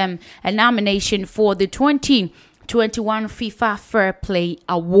earned them a nomination for the 2021 FIFA Fair Play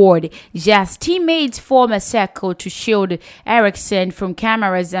Award. Yes, teammates formed a circle to shield Eriksen from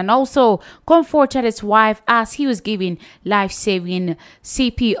cameras and also comforted his wife as he was giving life-saving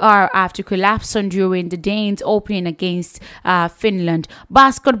CPR after collapsing during the Danes' opening against Finland.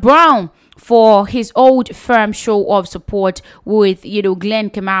 But Scott Brown, for his old firm show of support with Glenn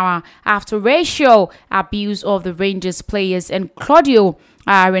Kamara after racial abuse of the Rangers players, and Claudio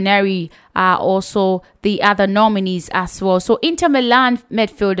Ranieri are also the other nominees as well. So Inter Milan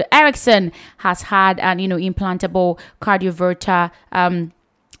midfielder Eriksen has had an implantable cardioverter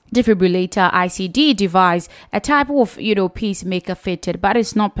defibrillator ICD device, a type of pacemaker fitted, but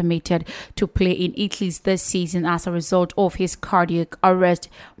it's not permitted to play in Italy this season as a result of his cardiac arrest.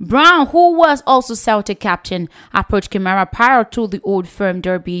 Brown, who was also Celtic captain, approached Kamara prior to the Old Firm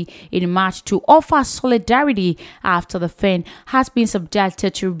derby in March to offer solidarity after the Finn has been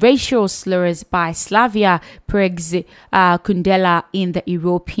subjected to racial slurs by Slavia Prague's Kundela in the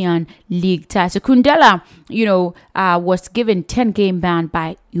European League tie. So Kundela, was given 10-game ban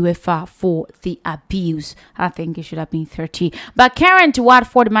by UEFA for the abuse. I think it should have been 30. But current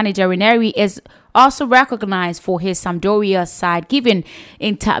Watford manager Ranieri is also recognized for his Sampdoria side, giving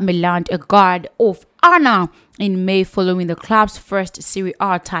Inter Milan a guard of honor in May following the club's first Serie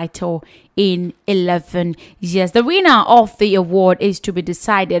A title in 11 years. The winner of the award is to be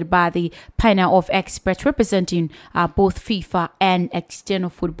decided by the panel of experts representing both FIFA and external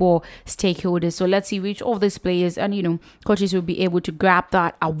football stakeholders. So let's see which of these players and coaches will be able to grab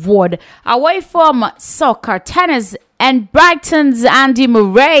that award. Away from soccer, tennis, and Brighton's Andy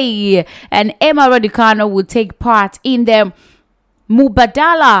Murray and Emma Raducanu will take part in the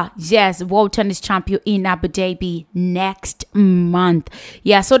Mubadala, yes, world tennis champion in Abu Dhabi next month.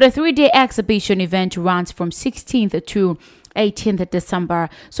 Yeah, so the 3-day exhibition event runs from 16th to 18th December.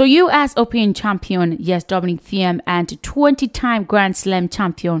 So US Open champion, yes, Dominic Thiem, and 20-time Grand Slam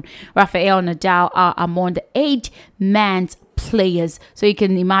champion Rafael Nadal are among the 8 men's players. So you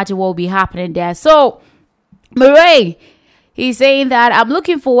can imagine what will be happening there. So Murray, he's saying that I'm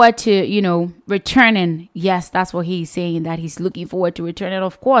looking forward to, returning. Yes, that's what he's saying, that he's looking forward to returning.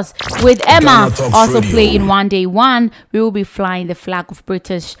 Of course, with Emma also playing one day one, we will be flying the flag of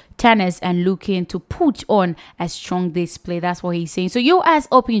British tennis and looking to put on a strong display. That's what he's saying. So US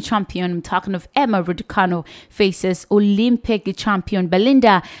Open champion, I'm talking of Emma Raducanu, faces Olympic champion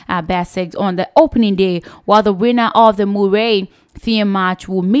Belinda Bencic on the opening day, while the winner of the Murray Thiem match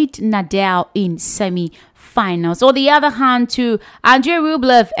will meet Nadal in semi-finals. On the other hand, too, Andrei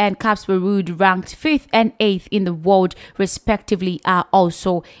Rublev and Casper Ruud, ranked 5th and 8th in the world respectively, are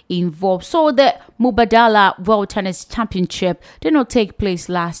also involved. So the Mubadala World Tennis Championship did not take place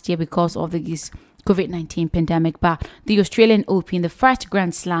last year because of this COVID-19 pandemic, but the Australian Open, the first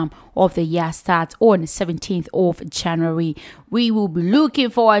Grand Slam of the year, starts on 17th of January. We will be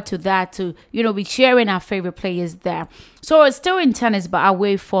looking forward to that, to be sharing our favorite players there. So it's still in tennis, but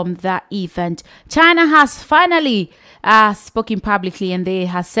away from that event, China has finally spoken publicly, and they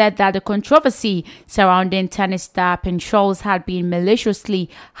have said that the controversy surrounding tennis star Peng Shuai had been maliciously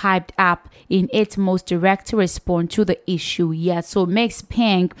hyped up in its most direct response to the issue. Yes, so Max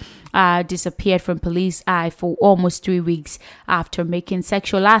Peng disappeared from police eye for almost 3 weeks after making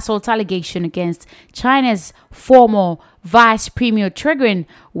sexual assault allegation against China's former vice premier, triggering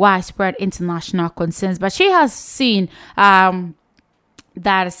widespread international concerns. But she has seen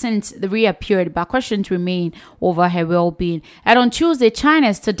that since the reappeared, but questions remain over her well-being. And on Tuesday,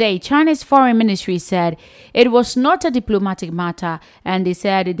 China's foreign ministry said it was not a diplomatic matter, and they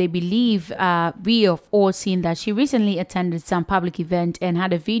said they believe we have all seen that she recently attended some public event and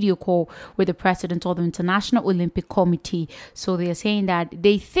had a video call with the president of the International Olympic Committee. So they are saying that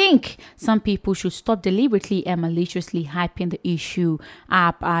they think some people should stop deliberately and maliciously hyping the issue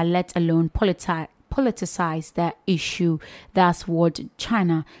up, let alone politicize that issue. That's what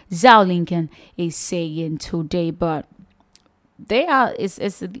China Zhao Lincoln is saying today. But they are is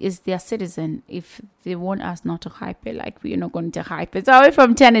their citizen. If they want us not to hype it, like we're not going to hype it. So away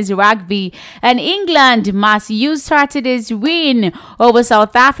from tennis, rugby, and England must use Saturday's win over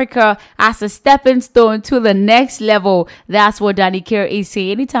South Africa as a stepping stone to the next level. That's what Danny Kerr is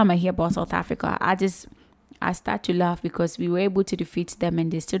saying. Anytime I hear about South Africa, I start to laugh, because we were able to defeat them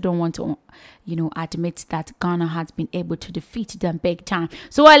and they still don't want to, admit that Ghana has been able to defeat them big time.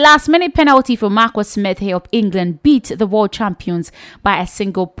 So a last-minute penalty for Marcus Smith here of England beat the world champions by a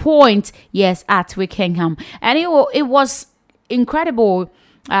single point, yes, at Twickenham. And it was incredible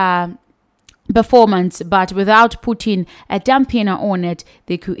performance, but without putting a dampener on it,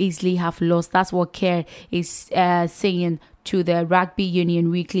 they could easily have lost. That's what Kerr is saying to the Rugby Union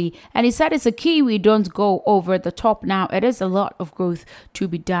Weekly, and he said it's a key we don't go over the top now. It is a lot of growth to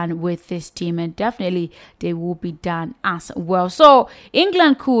be done with this team, and definitely they will be done as well. So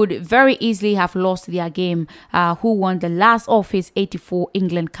England could very easily have lost their game, who won the last of his 84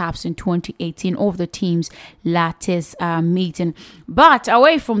 England caps in 2018 of the team's latest meeting. But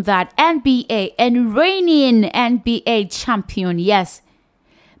away from that, NBA and reigning NBA champion, yes,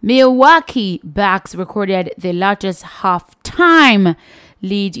 Milwaukee Bucks recorded the largest halftime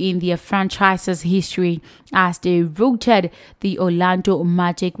lead in their franchise's history as they routed the Orlando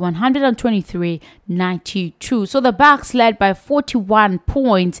Magic 123-92. So the Bucks led by 41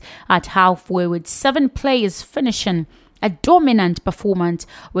 points at halfway, with 7 players finishing a dominant performance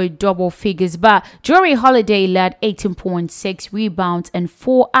with double figures. But Jory Holiday led 18 points, 6 rebounds, and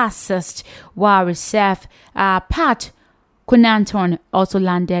 4 assists, while reserve Pat Connaughton also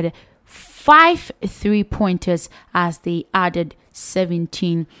landed 5 3-pointers as they added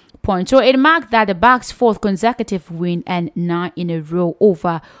 17 points. So it marked that the Bucks' 4th consecutive win and 9 in a row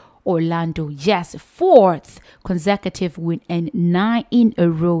over Orlando. Yes, 4th consecutive win and 9 in a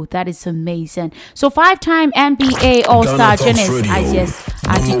row. That is amazing. So 5-time NBA All-Star Giannis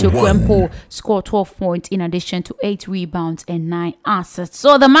Antetokounmpo scored 12 points in addition to 8 rebounds and 9 assists.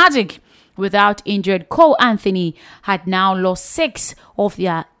 So the Magic, without injured Cole Anthony, had now lost 6 of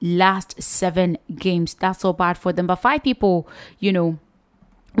their last 7 games. That's so bad for them. But 5 people,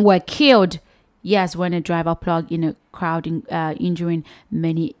 were killed Yes, when a driver plugged in a crowd, injuring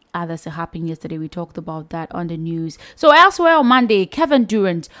many others happened yesterday. We talked about that on the news. So elsewhere on Monday, Kevin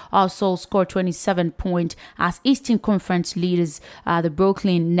Durant also scored 27 points as Eastern Conference leaders, the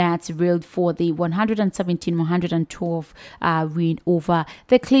Brooklyn Nets, reeled for the 117-112 win over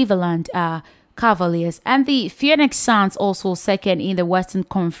the Cleveland Cavaliers. And the Phoenix Suns, also second in the Western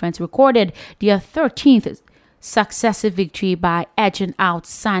Conference, recorded their 13th successive victory by edging out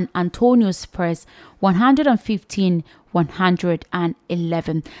San Antonio Spurs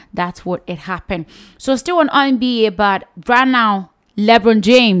 115-111. That's what it happened. So still on NBA, but right now, LeBron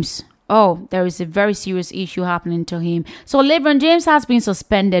James. Oh, there is a very serious issue happening to him. So LeBron James has been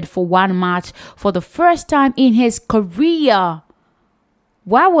suspended for one match for the first time in his career.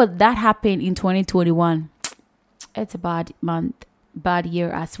 Why would that happen in 2021? It's a bad year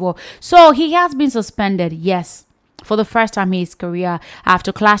as well. So he has been suspended, yes, for the first time in his career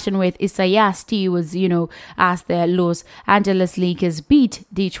after clashing with Isaiah Stewart, as the Los Angeles Lakers beat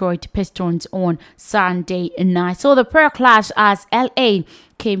Detroit Pistons on Sunday night. So the prayer clash as LA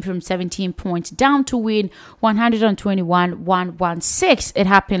came from 17 points down to win 121-116. It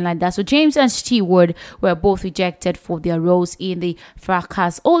happened like that. So James and Stewart were both ejected for their roles in the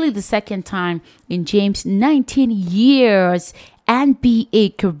fracas. Only the second time in James' 19 years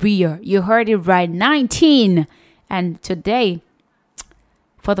NBA career. You heard it right, 19. And today,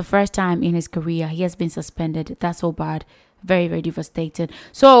 for the first time in his career, he has been suspended. That's so bad. Very, very devastating.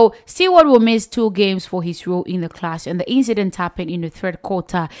 So, Stewart will miss 2 games for his role in the clash. And the incident happened in the third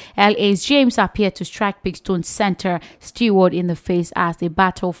quarter. LA's James appeared to strike Big Stone center Stewart in the face as they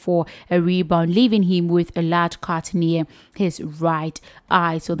battled for a rebound, leaving him with a large cut near his right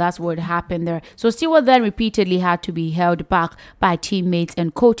eye. So that's what happened there. So Stewart then repeatedly had to be held back by teammates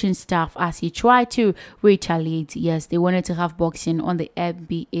and coaching staff as he tried to retaliate. Yes, they wanted to have boxing on the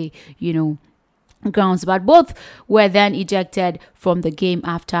NBA, grounds, but both were then ejected from the game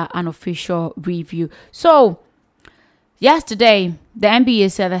after an official review. So yesterday, the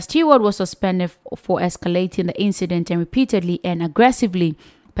NBA said that Stewart was suspended for escalating the incident and repeatedly and aggressively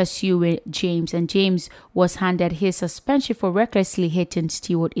pursuing James, and James was handed his suspension for recklessly hitting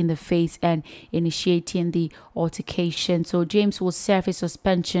Stewart in the face and initiating the altercation. So James will serve his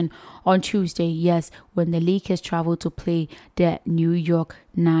suspension on Tuesday, yes, when the Lakers travel to play the New York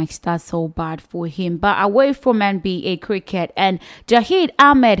Knicks. That's so bad for him. But away from NBA cricket, and Jahid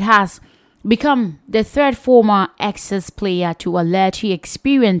Ahmed has become the third former Exes player to allege he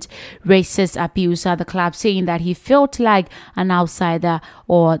experienced racist abuse at the club, saying that he felt like an outsider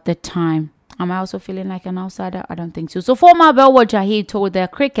all the time. Am I also feeling like an outsider? I don't think so. So former Belwa Jahid told the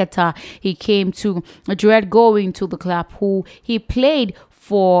cricketer he came to dread going to the club, who he played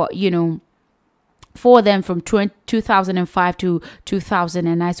for, for them from 2005 to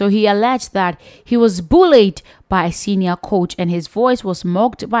 2009. So he alleged that he was bullied by a senior coach and his voice was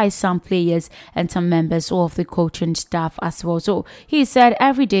mocked by some players and some members of the coaching staff as well. So he said,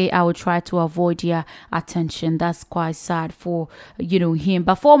 every day I would try to avoid their attention. That's quite sad for, him.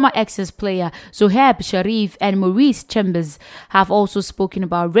 But former Exes player Zohaib Sharif and Maurice Chambers have also spoken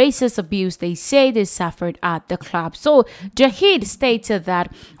about racist abuse they say they suffered at the club. So Jahid stated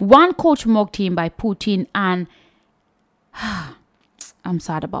that one coach mocked him by putting an I'm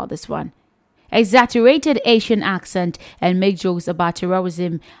sad about this one. Exaggerated Asian accent and make jokes about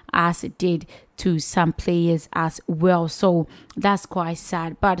terrorism as it did to some players as well. So that's quite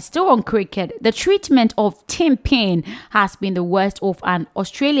sad. But still on cricket, the treatment of Tim Paine has been the worst of an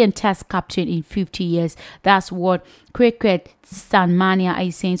Australian Test captain in 50 years. That's what Cricket Sanmania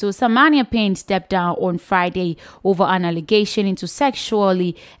is saying. So Sanmania Paine stepped down on Friday over an allegation into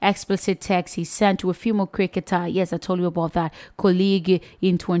sexually explicit text he sent to a female cricketer. Yes, I told you about that colleague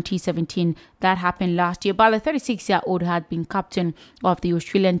in 2017. That happened last year. But the 36-year-old had been captain of the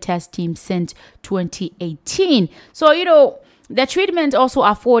Australian Test team since 2018. So, the treatment also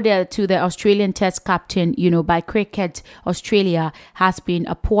afforded to the Australian Test captain, by Cricket Australia has been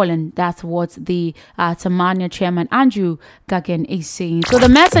appalling. That's what the Tasmania chairman Andrew Gagan is saying. So the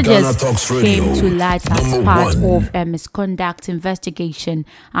messages came to light as part of a misconduct investigation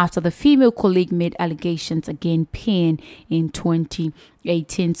after the female colleague made allegations against Paine in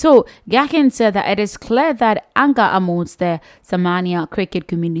 2018. So Gagan said that it is clear that anger amongst the Tasmania cricket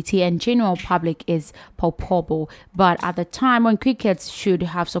community and general public is palpable, but at the time when cricket should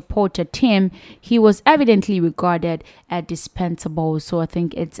have supported him, he was evidently regarded as dispensable. So I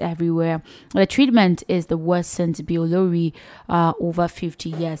think it's everywhere. The treatment is the worst since Bill Lawry over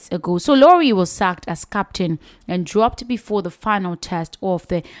 50 years ago. So Lawry was sacked as captain and dropped before the final test of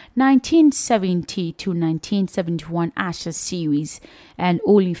the 1970 to 1971 Ashes series. and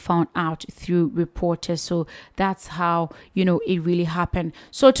only found out through reporters. So that's how, it really happened.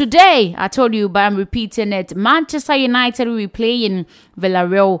 So today, I told you, but I'm repeating it, Manchester United will be playing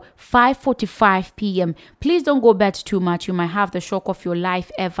Villarreal 5:45 p.m. Please don't go bet too much. You might have the shock of your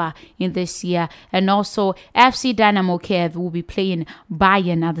life ever in this year. And also, FC Dynamo Kiev will be playing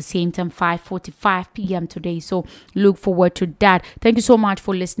Bayern at the same time, 5:45 p.m. today. So look forward to that. Thank you so much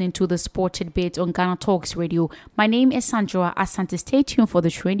for listening to the Sported Bit on Ghana Talks Radio. My name is Sandra Asante. Stay tuned for the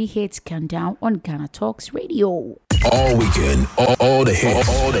trendy hits countdown on Ghana Talks Radio. All weekend, all the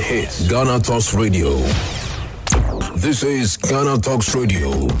hits. Ghana Talks Radio. This is Ghana Talks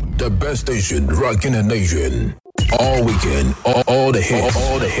Radio, the best station rocking the nation. All weekend, all the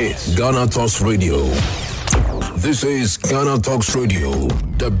hits. Ghana Talks Radio. This is Ghana Talks Radio,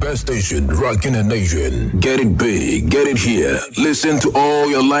 the best station rocking the nation. Get it big, get it here. Listen to all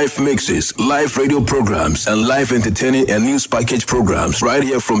your live mixes, live radio programs, and live entertaining and news package programs right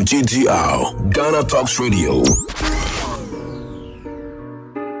here from GTR. Ghana Talks Radio.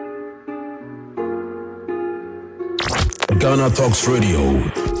 Ghana Talks Radio,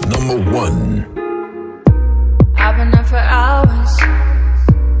 #1. I've been up for hours.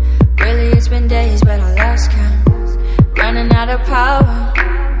 Really, it's been days, but I lost count. Running out of power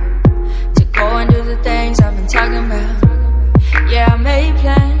to go and do the things I've been talking about. Yeah, I made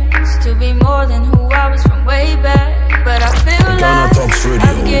plans to be more than who I was from way back. But I feel like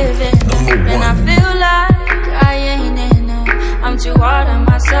I've given up, and I feel like I ain't enough. I'm too hard on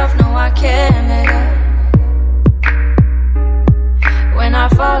myself, no, I can't let up. When I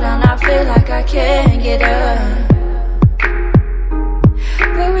fall down, I feel like I can't get up.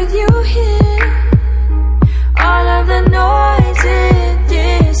 But with you here, all of the noise, it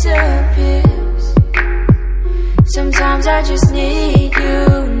disappears. Sometimes I just need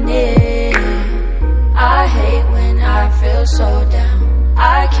you near. I hate when I feel so down.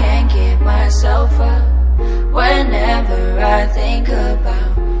 I can't get myself up. Whenever I think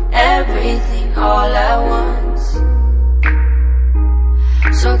about everything all at once.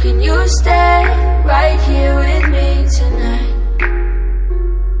 So can you stay right here with me tonight?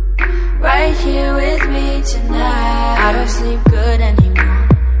 Right here with me tonight. I don't sleep good anymore.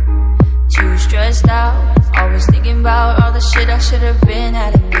 Too stressed out. Always thinking about all the shit I should have been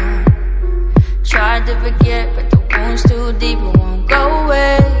at enough. Tried to forget, but the wound's too deep, it won't go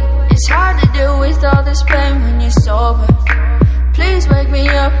away. It's hard to deal with all this pain when you're sober. Please wake me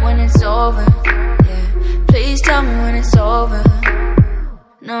up when it's over. Yeah, please tell me when it's over.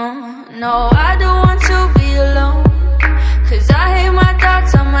 No, I don't want to be alone. 'Cause I hate my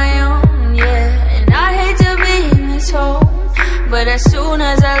thoughts on my own, yeah. And I hate to be in this hole, but as soon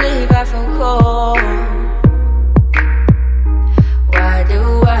as I leave I feel cold. Why do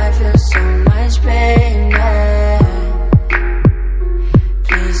I feel so much pain now?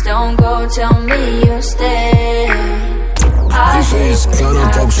 Please don't go, tell me you'll stay. This is Ghana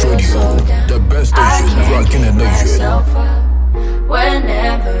Talks Radio, the best station rocking the nation.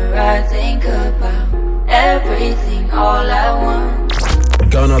 Whenever I think about everything all at once.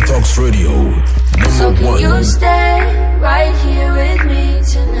 Ghana Talks Radio, So can #1. you stay right here with me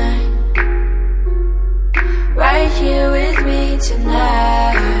tonight? Right here with me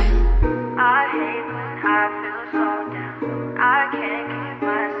tonight. I hate when I feel so down. I can't get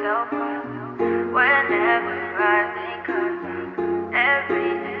myself up. Whenever I think about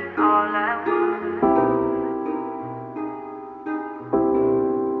everything all at once.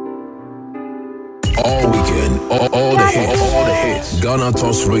 All weekend, all the hits. Ghana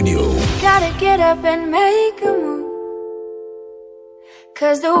Talks Radio. Gotta get up and make a move.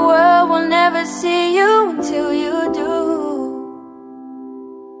 'Cause the world will never see you until you do.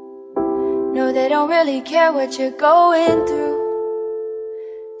 No, they don't really care what you're going through.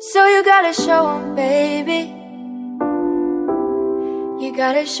 So you gotta show them, baby. You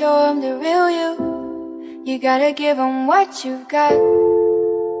gotta show them the real you. You gotta give them what you've got.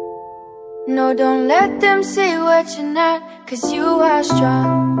 No, don't let them see what you're not. 'Cause you are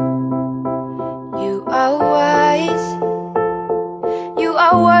strong. You are wise. You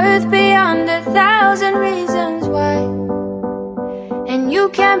are worth beyond 1,000 reasons why. And you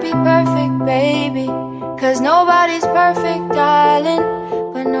can't be perfect, baby. 'Cause nobody's perfect, darling.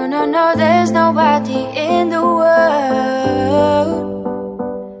 But no, there's nobody in the world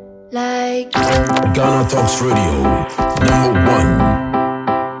like you. Ghana Talks Radio, #1.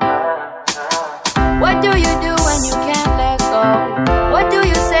 What do you do when you can't let go? What do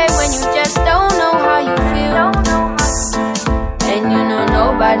you say when you just don't know how you feel? And you know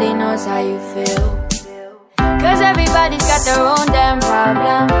nobody knows how you feel. 'Cause everybody's got their own damn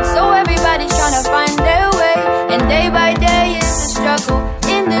problem. So everybody's trying to find their way. And day by day it's a struggle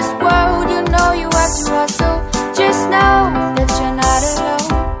in this world. You know you have to hustle. Just know that you're not alone.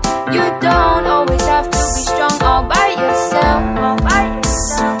 You don't always have to be strong all by yourself.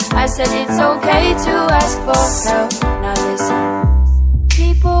 I said it's okay to ask for help. Now listen.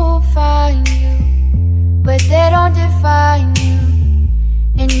 People will find you, but they don't define you.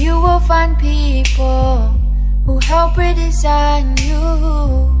 And you will find people who help redesign you.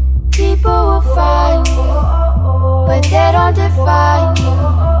 People will find you, but they don't define you.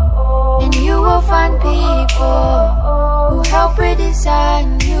 And you will find people who help redesign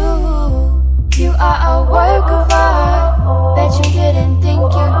you. You are a work of art. Bet you didn't think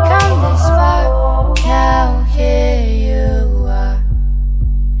you'd come this far. Now here you are.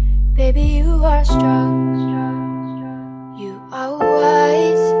 Baby, you are strong. You are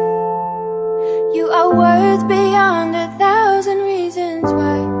wise. You are worth beyond 1,000 reasons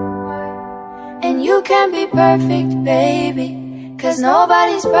why. And you can be perfect, baby. 'Cause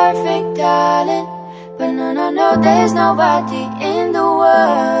nobody's perfect, darling. But no, there's nobody in the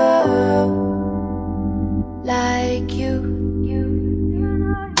world like you.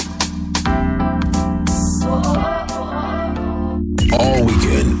 All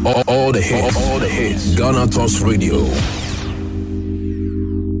weekend, all the hits. Ghana Talks Radio.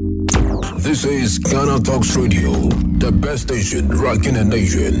 This is Ghana Talks Radio, the best station rocking the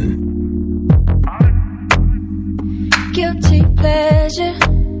nation. Guilty pleasure.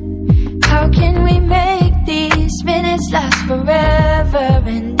 How can we make these minutes last forever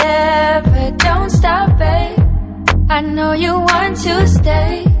and ever? Don't stop, babe. I know you want to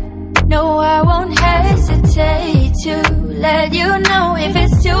stay. No, I won't hesitate to let you know if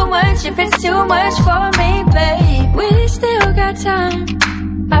it's too much for me, babe. We still got time.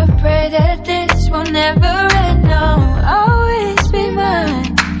 I pray that this will never end. No, always be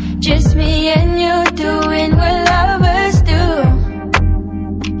mine. Just me and you doing what lovers do.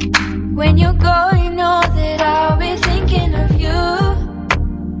 When you go, you know that I'll be thinking of you.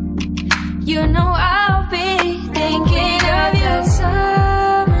 You know I'll be thinking of you.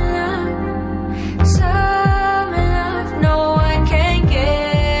 Summer love, no one can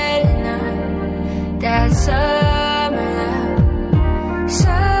get enough. That summer love.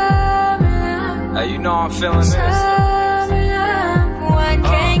 Hey, you know I'm feeling this. Summer love, one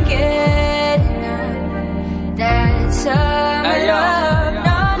can get enough. That summer love.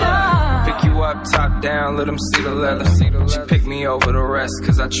 Up, top down, let them see the leather. She picked me over the rest,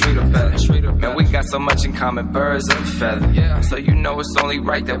 cause I treat her better. Man, we got so much in common, birds of a feather. So you know it's only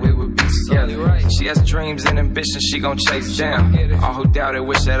right that we would be together. She has dreams and ambitions she gon' chase down. All who doubt it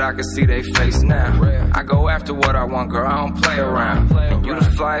wish that I could see they face now. I go after what I want, girl, I don't play around. And you the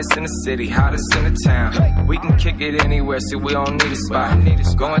flyest in the city, hottest in the town. We can kick it anywhere, see we don't need a spot.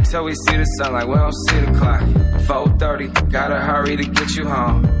 Go until we see the sun like we don't see the clock. 4:30, gotta hurry to get you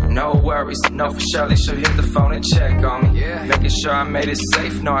home. No worries, no for Shirley, she'll hit the phone and check on me. Making sure I made it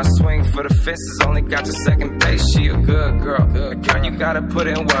safe, no I swing for the fences, only got to second base, she a good girl. Girl, you gotta put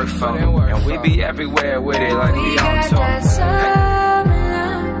in work for me, and we be everywhere with it like we on tour. That summer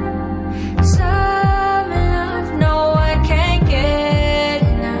love, no one can get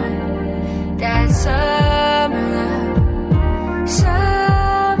enough. That summer love,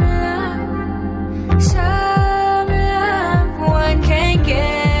 summer love, one can get.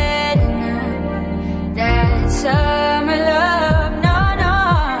 Summer love, no.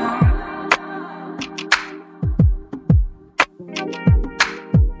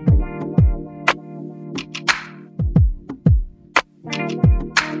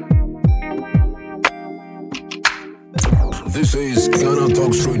 This is Ghana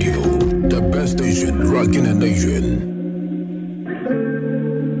Talks Radio, the best station rocking the nation.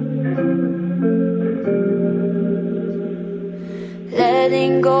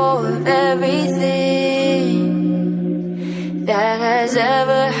 Letting go of everything that has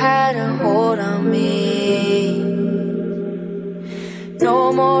ever had a hold on me.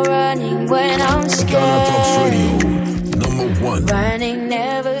 No more running when I'm scared. Ghana Talks Radio, #1. Running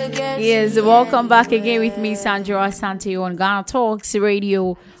never gets. Yes, welcome back again with me, Sandra Asante, on Ghana Talks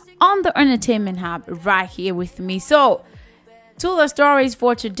Radio on the Entertainment Hub, right here with me. So, to the stories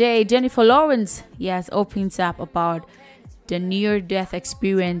for today, Jennifer Lawrence, opens up about the near-death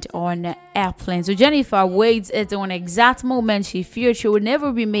experience on an airplane. So Jennifer waits at the exact moment she feared she would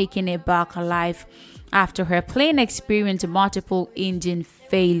never be making it back alive after her plane experienced multiple engine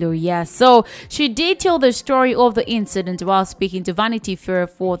failure. So she detailed the story of the incident while speaking to Vanity Fair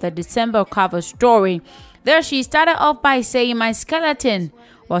for the December cover story. There she started off by saying, "My skeleton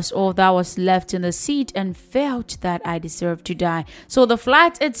was all that was left in the seat and felt that I deserved to die." So the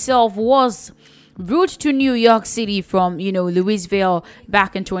flight itself was route to New York City from, Louisville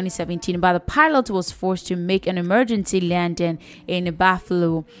back in 2017. But the pilot was forced to make an emergency landing in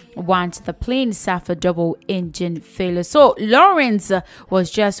Buffalo once the plane suffered double engine failure. So Lawrence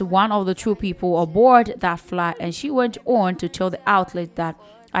was just one of the 2 people aboard that flight, and she went on to tell the outlet that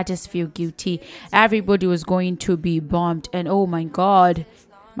I just feel guilty. Everybody was going to be bombed, and oh my God,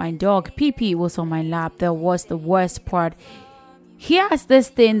 my dog PP was on my lap. That was the worst part. Here's this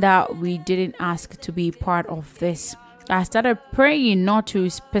thing that we didn't ask to be part of this. I started praying not to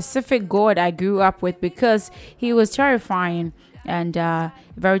specific God I grew up with because he was terrifying and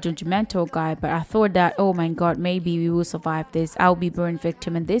very judgmental guy. But I thought that, oh my God, maybe we will survive this. I'll be burned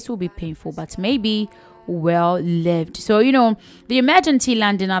victim and this will be painful, but maybe well lived. So, the emergency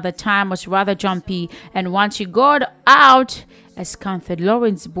landing at the time was rather jumpy. And once she got out, as comfort,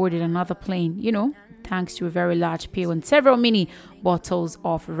 Lawrence boarded another plane, thanks to a very large pill and several mini bottles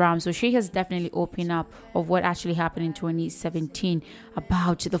of rum. So she has definitely opened up of what actually happened in 2017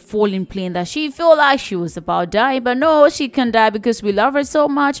 about the falling plane, that she felt like she was about dying, but no, she can die because we love her so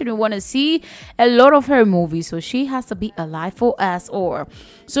much and we want to see a lot of her movies. So she has to be alive for us all.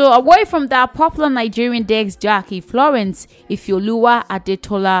 So away from that, popular Nigerian Dex jockey Florence Ifeoluwa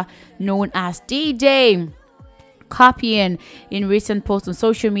Adetola, known as DJ Copying, in recent posts on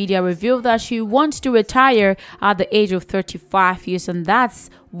social media revealed that she wants to retire at the age of 35 years, and that's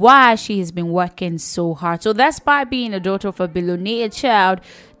why she has been working so hard. So despite being a daughter of a billionaire child,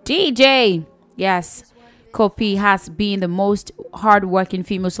 DJ, yes, Kopi has been the most hardworking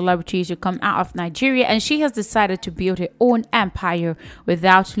female celebrity to come out of Nigeria, and she has decided to build her own empire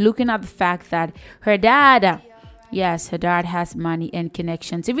without looking at the fact that her dad has money and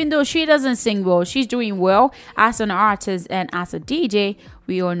connections. Even though she doesn't sing well, she's doing well as an artist and as a DJ.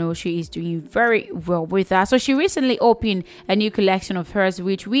 We all know she is doing very well with that. So she recently opened a new collection of hers,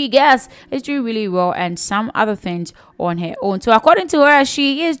 which we guess is doing really well, and some other things on her own. So according to her,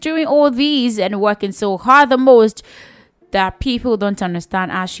 she is doing all these and working so hard, the most that people don't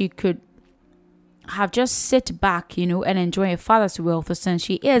understand, as she could have just sit back, and enjoy her father's wealth since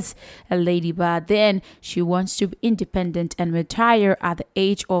she is a lady, but then she wants to be independent and retire at the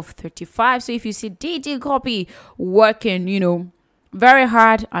age of 35. So if you see DJ Copy working, very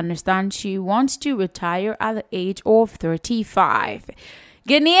hard, understand she wants to retire at the age of 35.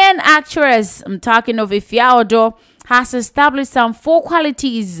 Ghanaian actress, I'm talking of Ifeoluwa Odo, has established some 4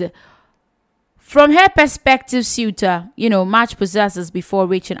 qualities from her perspective suitor, match possesses before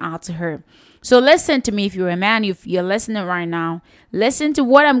reaching out to her. So listen to me. If you're a man, if you're listening right now, listen to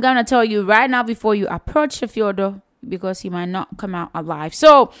what I'm going to tell you right now before you approach Ifeoluwa, because he might not come out alive.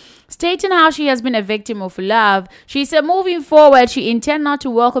 So, stating how she has been a victim of love, she said moving forward, she intends not to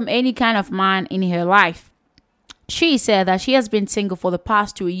welcome any kind of man in her life. She said that she has been single for the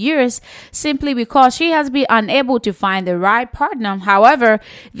past 2 years simply because she has been unable to find the right partner. However,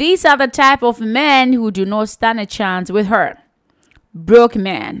 these are the type of men who do not stand a chance with her. Broke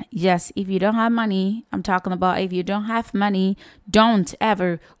man. Yes, if you don't have money, I'm talking about if you don't have money, don't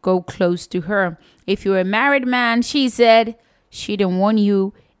ever go close to her. If you're a married man, she said she don't want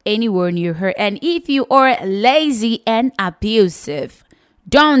you anywhere near her. And if you are lazy and abusive,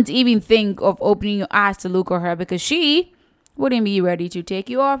 don't even think of opening your eyes to look at her, because she wouldn't be ready to take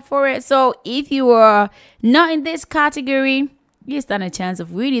you up for it. So if you are not in this category, you stand a chance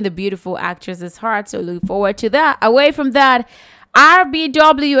of reading the beautiful actress's heart. So look forward to that. Away from that,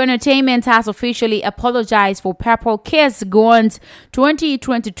 RBW Entertainment has officially apologized for Purple Kiss Gwen's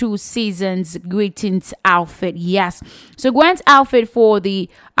 2022 season's greetings outfit. Yes, so Gwen's outfit for the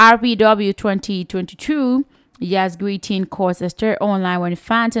RBW 2022 greeting caused a stir online when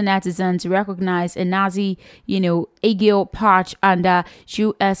fans and netizens recognized a Nazi, Eagle patch under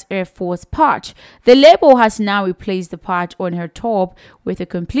U.S. Air Force patch. The label has now replaced the patch on her top with a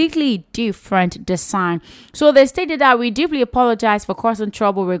completely different design. So they stated that we deeply apologize for causing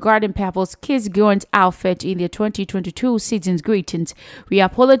trouble regarding Purple's Kiss Gwen's outfit in the 2022 season's greetings. We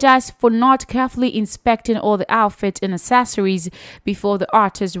apologize for not carefully inspecting all the outfits and accessories before the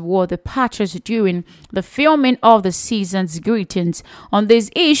artist wore the patches during the filming of the season's greetings. On this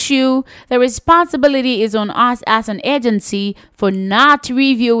issue, the responsibility is on us as an agency for not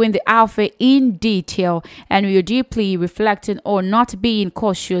reviewing the outfit in detail, and we are deeply reflecting on not being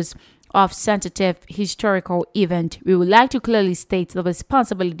cautious of sensitive historical event. We would like to clearly state the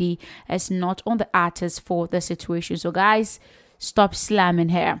responsibility is not on the artist for the situation. So guys, stop slamming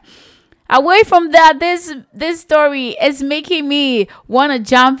her. Away from that, this story is making me want to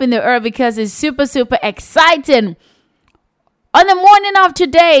jump in the air because it's super exciting. On the morning of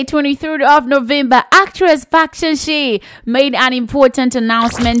today, 23rd of November, actress Park Shin-hye made an important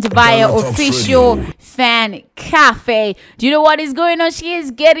announcement via official fan cafe. Do you know what is going on? She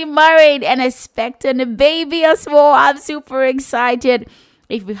is getting married and expecting a baby as well. I'm super excited.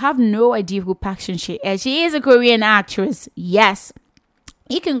 If you have no idea who Park Shin-hye is, she is a Korean actress. Yes.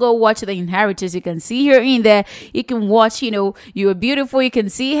 You can go watch The Inheritors. You can see her in there. You can watch, You Are Beautiful. You can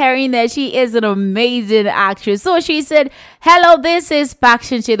see her in there. She is an amazing actress. So she said, hello, this is Park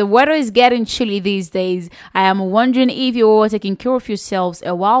Shin-hye. The weather is getting chilly these days. I am wondering if you were taking care of yourselves.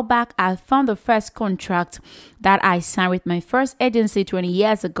 A while back, I found the first contract that I signed with my first agency 20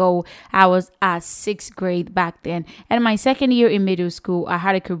 years ago. I was at 6th grade back then. And my second year in middle school, I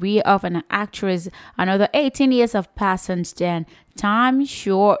had a career of an actress. Another 18 years have passed since then. Time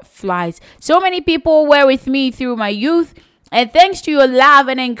sure flies. So many people were with me through my youth. And thanks to your love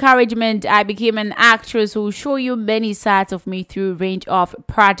and encouragement, I became an actress who will show you many sides of me through a range of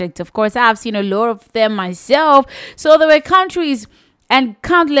projects. Of course, I've seen a lot of them myself. So there were countries and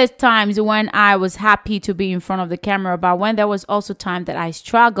countless times when I was happy to be in front of the camera, but when there was also time that I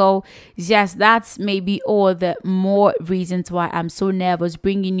struggle. Yes, that's maybe all the more reasons why I'm so nervous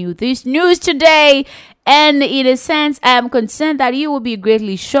bringing you this news today. And in a sense, I am concerned that you will be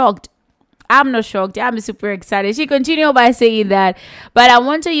greatly shocked. I'm not shocked. I'm super excited. She continued by saying that, but I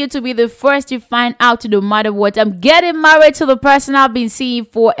wanted you to be the first to find out no matter what. I'm getting married to the person I've been seeing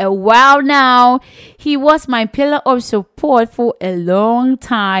for a while now. He was my pillar of support for a long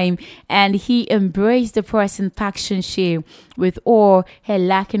time, and he embraced the person Park Shin-hye with all her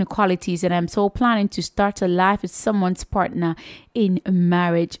lacking qualities, and I'm so planning to start a life with someone's partner in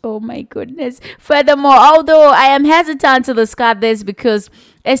marriage. Oh my goodness. Furthermore, although I am hesitant to discuss this because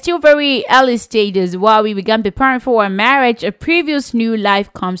it's still very early stages while we began preparing for our marriage, a previous new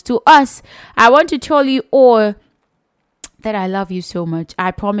life comes to us. I want to tell you all that I love you so much.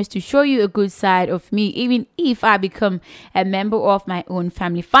 I promise to show you a good side of me, even if I become a member of my own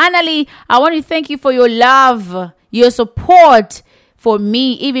family. Finally, I want to thank you for your love, your support for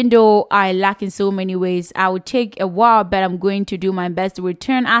me, even though I lack in so many ways. I will take a while, but I'm going to do my best to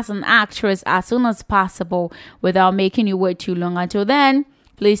return as an actress as soon as possible without making you wait too long. Until then,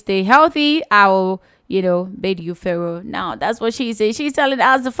 please stay healthy. I will, bid you farewell. Now, that's what she said. She's telling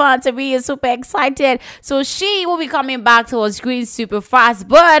us the fans to be super excited. So she will be coming back to our screen super fast.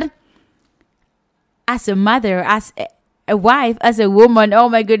 But as a mother, as a wife, as a woman, oh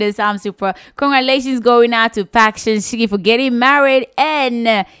my goodness, I'm super. Congratulations going out to Park Shin-hye for getting married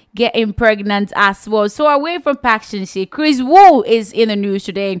and getting pregnant as well. So away from Park Shin-hye, Chris Wu is in the news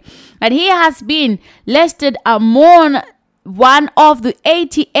today, and he has been listed among one of the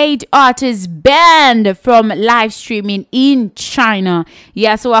 88 artists banned from live streaming in China.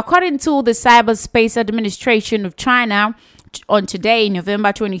 Yeah, so according to the Cyberspace Administration of China, on today,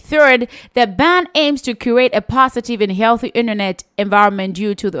 November 23rd, the ban aims to create a positive and healthy internet environment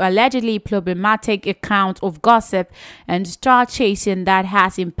due to the allegedly problematic account of gossip and star chasing that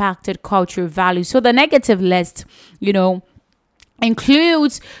has impacted cultural values. So the negative list,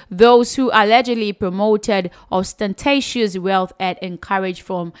 includes those who allegedly promoted ostentatious wealth and encouraged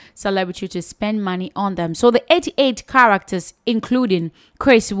from celebrities to spend money on them. So the 88 characters, including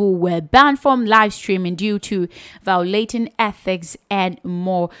Chris Wu, were banned from live streaming due to violating ethics and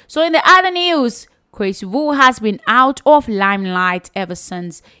more. So in the other news, Chris Wu has been out of limelight ever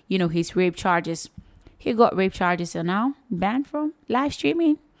since, his rape charges. He got rape charges and now banned from live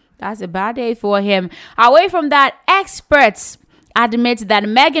streaming. That's a bad day for him. Away from that, experts admits that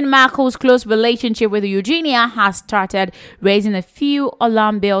Meghan Markle's close relationship with Eugenia has started raising a few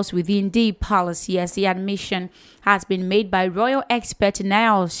alarm bells within the palace. Yes, the admission has been made by royal expert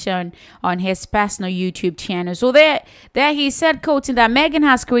Niall Sean on his personal YouTube channel. So there he said, quoting, that Meghan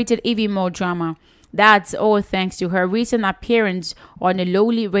has created even more drama. That's all thanks to her recent appearance on a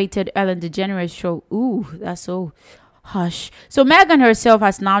lowly rated Ellen DeGeneres show. Ooh, that's so hush. So Meghan herself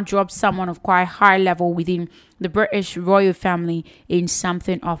has now dropped someone of quite high level within the British royal family in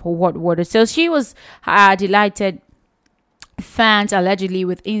something of hot water. So she was delighted fans allegedly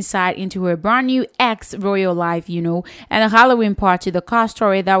with insight into her brand new ex-royal life, and the Halloween party, the car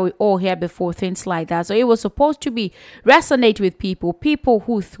story that we all hear before, things like that. So it was supposed to be resonate with people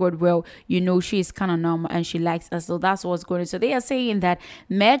who thought, well, she's kind of normal and she likes us. So that's what's going on. So they are saying that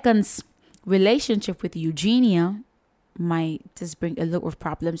Meghan's relationship with Eugenia might just bring a lot of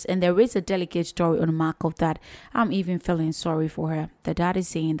problems, and there is a delicate story on Markle that I'm even feeling sorry for her. The dad is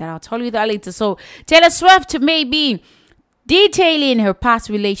saying that. I'll tell you that later. So Taylor Swift may be detailing her past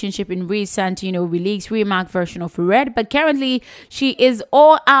relationship in recent, released remark version of Red. But currently, she is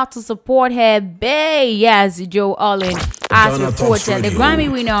all out to support her bae. Yes, Joe Allen. As reported, the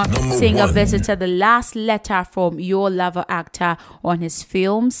Grammy winner singer visited the last letter from Your Lover actor on his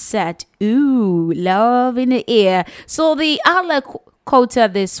film set. Ooh, love in the air. So the outlet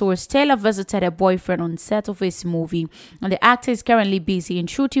quoted this source. Taylor visited her boyfriend on set of his movie, and the actor is currently busy in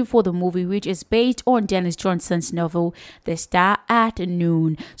shooting for the movie, which is based on Dennis Johnson's novel The Star at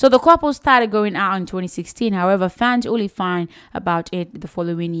Noon. So the couple started going out in 2016. However, fans only find about it the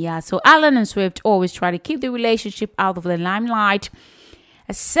following year. So Allen and Swift always try to keep the relationship out of the limelight,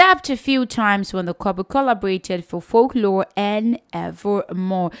 except a few times when the couple collaborated for Folklore and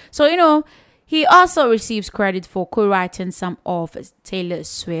Evermore. So, he also receives credit for co-writing some of Taylor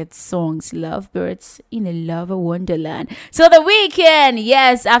Swift's songs, Lovebirds in a Lover Wonderland. So The Weeknd,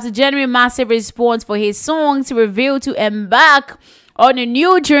 yes, after generating massive response for his songs, revealed to embark on a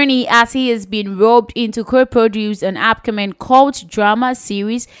new journey as he has been roped into co-produce an upcoming cult drama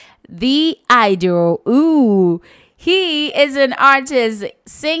series, The Idol. Ooh. He is an artist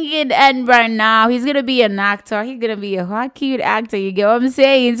singing, and right now he's going to be an actor. He's going to be a hot, cute actor. You get what I'm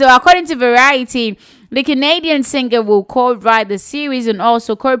saying? So according to Variety, the Canadian singer will co-write the series and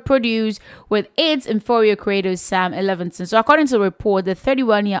also co-produce with its inferior creator Sam Levinson. So according to the report, the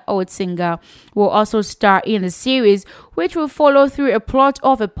 31-year-old singer will also star in the series, which will follow through a plot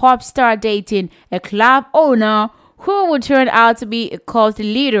of a pop star dating a club owner who will turn out to be a cult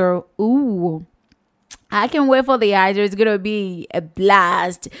leader. Ooh. I can wait for the Idol. It's going to be a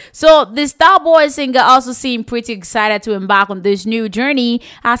blast. So the Starboy singer also seemed pretty excited to embark on this new journey,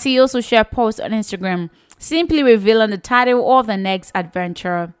 as he also shared posts on Instagram simply revealing the title of the next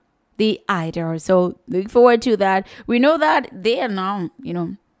adventure, The Idol. So look forward to that. We know that they are now,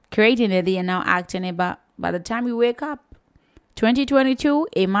 creating it. They are now acting it. But by the time we wake up, 2022,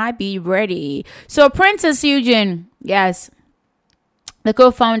 it might be ready. So Princess Eugene, yes, the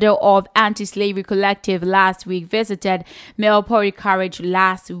co-founder of Anti-Slavery Collective last week visited Melpori College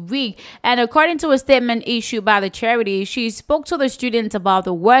last week. And according to a statement issued by the charity, she spoke to the students about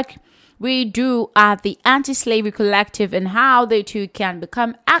the work we do at the Anti-Slavery Collective and how they too can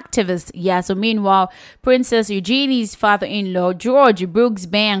become activists. Yeah, so meanwhile, Princess Eugenie's father-in-law, George Brooks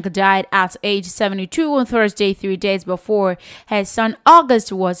Bank, died at age 72 on Thursday, 3 days before her son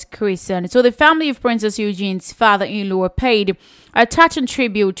August was christened. So the family of Princess Eugenie's father-in-law paid a touching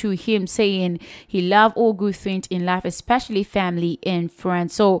tribute to him, saying he loved all good things in life, especially family and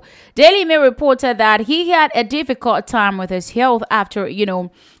friends. So Daily Mail reported that he had a difficult time with his health after,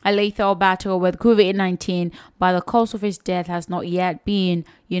 a lethal battle with COVID-19, but the cause of his death has not yet been,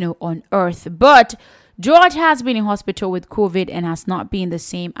 unearthed. But George has been in hospital with COVID and has not been the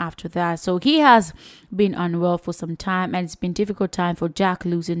same after that. So he has been unwell for some time, and it's been a difficult time for Jack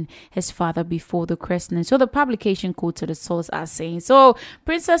losing his father before the christening. So the publication quoted the source as saying, so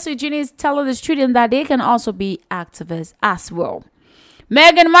Princess Eugenie is telling the students that they can also be activists as well.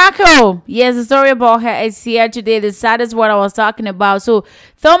 Meghan Markle, yes, the story about her is here today. The saddest one I was talking about. So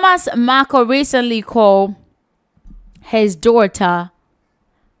Thomas Markle recently called his daughter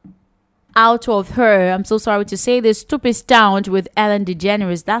out of her, I'm so sorry to say this, stupid stunt with Ellen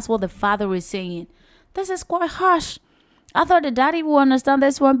DeGeneres. That's what the father is saying. This is quite harsh. I thought the daddy would understand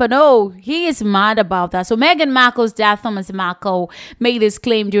this one, but no, he is mad about that. So Meghan Markle's dad, Thomas Markle, made this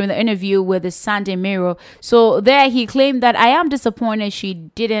claim during the interview with the Sunday Mirror. So there he claimed that I am disappointed she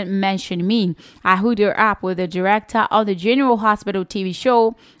didn't mention me. I hooked her up with the director of the General Hospital TV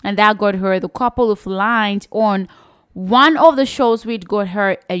show, and that got her the couple of lines on one of the shows which got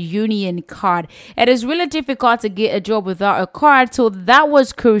her a union card. It is really difficult to get a job without a card, so that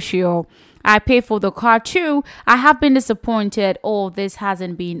was crucial. I paid for the card too. I have been disappointed. Oh, this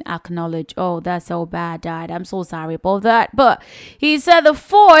hasn't been acknowledged. Oh, that's so bad, Dad. I'm so sorry about that. But he said the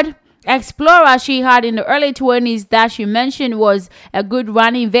Ford Explorer she had in the early 20s that she mentioned was a good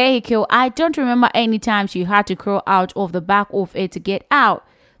running vehicle. I don't remember any time she had to crawl out of the back of it to get out.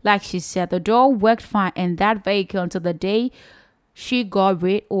 Like she said, the door worked fine in that vehicle until the day she got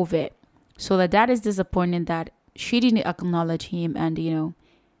rid of it. So that is disappointing that she didn't acknowledge him, and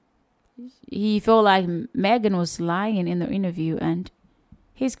he felt like Meghan was lying in the interview, and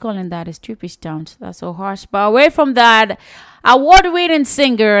he's calling that a stupid stunt. That's so harsh. But away from that, award-winning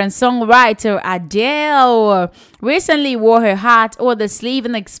singer and songwriter Adele recently wore her heart on the sleeve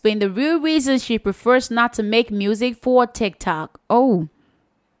and explained the real reason she prefers not to make music for TikTok. Oh,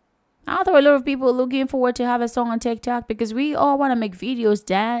 I thought a lot of people looking forward to have a song on TikTok because we all want to make videos,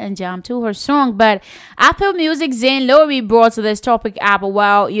 dance and jam to her song. But Apple Music Zane Lowry brought to this topic up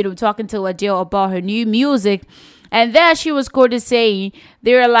while talking to Adele about her new music. And there she was quoted saying,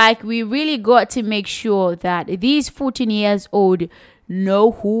 they're like, we really got to make sure that these 14 years old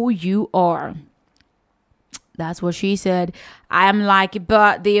know who you are. That's what she said. I'm like,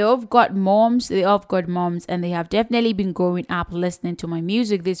 but they all got moms, and they have definitely been growing up listening to my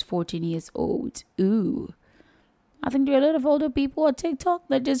music, this 14 years old. Ooh. I think there are a lot of older people on TikTok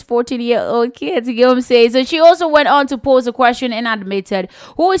that just 14-year-old kids, you know what I'm saying? So she also went on to pose a question and admitted,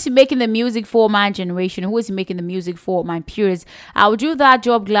 who is making the music for my generation? Who is making the music for my peers? I will do that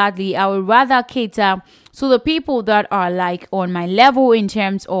job gladly. I would rather cater to the people that are like on my level in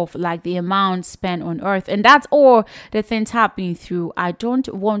terms of like the amount spent on earth. And that's all the things happening through. I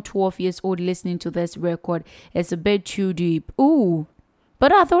don't want 12 years old listening to this record. It's a bit too deep. Ooh.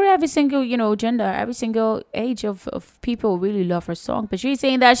 But I thought every single, gender, every single age of people really love her song. But she's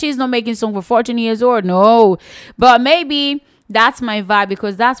saying that she's not making song for 14 years old. No. But maybe that's my vibe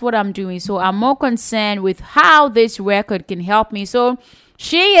because that's what I'm doing. So I'm more concerned with how this record can help me. So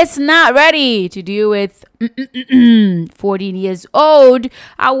she is not ready to deal with 14 years old,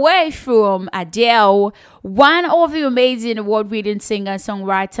 away from Adele. One of the amazing award-winning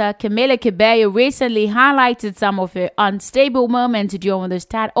singer-songwriter, Camila Cabello, recently highlighted some of her unstable moments during the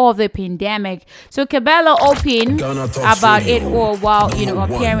start of the pandemic. So Cabello opened about it all while,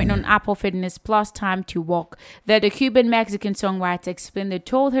 appearing on Apple Fitness Plus Time to Walk. The Cuban-Mexican songwriter explained that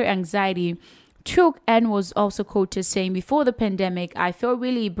told her anxiety took and was also quoted saying, before the pandemic, I felt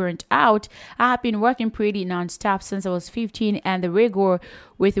really burnt out. I have been working pretty non-stop since I was 15, and the rigor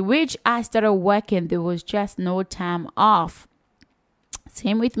with which I started working, there was just no time off.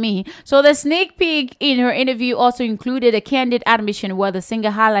 Same with me. So the sneak peek in her interview also included a candid admission where the singer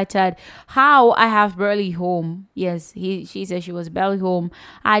highlighted how I have barely home. Yes, she said she was barely home.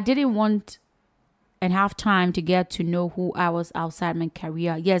 I didn't want and have time to get to know who I was outside my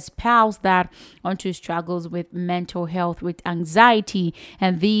career. Yes, pals that onto struggles with mental health, with anxiety,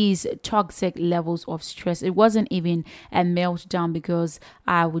 and these toxic levels of stress. It wasn't even a meltdown because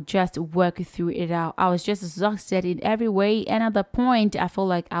I would just work through it out. I was just exhausted in every way, and at the point, I felt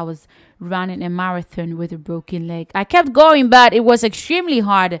like I was running a marathon with a broken leg. I kept going, but it was extremely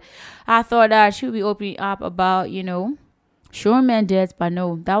hard. I thought I should be opening up about, Shawn Mendes, but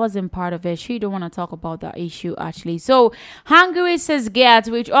no, that wasn't part of it. She don't want to talk about that issue actually. So Hungary Says Get,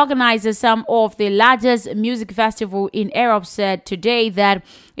 which organizes some of the largest music festival in Europe, said today that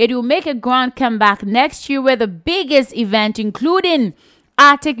it will make a grand comeback next year with the biggest event, including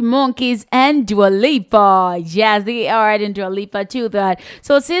Arctic Monkeys and Dua Lipa. Yes, they are in Dua Lipa too.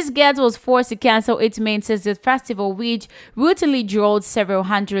 So Says Get was forced to cancel its main Says festival, which routinely drew several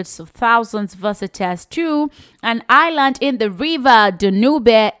hundreds of thousands visitors to an island in the river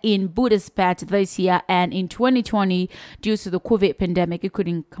Danube in Budapest this year, and in 2020 due to the COVID pandemic it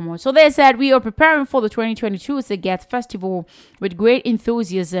couldn't come on. So they said, we are preparing for the 2022 Says Get festival with great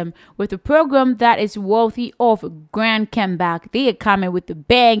enthusiasm, with a program that is worthy of a grand comeback. They are coming with the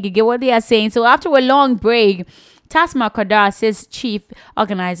bang. You get what they are saying? So after a long break, Tasma Kadar, says chief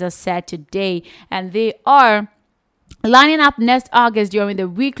organizer, said today, and they are lining up next August during the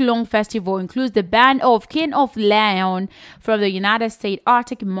week-long festival includes the band of King of Leon from the United States,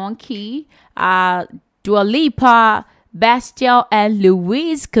 Arctic Monkey, Dua Lipa, Bastille, and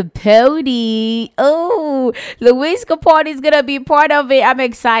Luis Capaldi. Oh, Luis Capaldi is gonna be part of it. I'm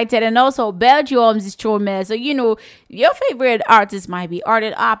excited. And also Belgium's Stromae. So your favorite artist might be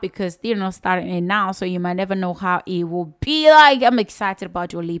arted up because they're not starting it now, so you might never know how it will be like. I'm excited about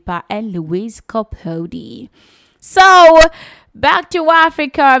Dua Lipa and Luis Capaldi. So back to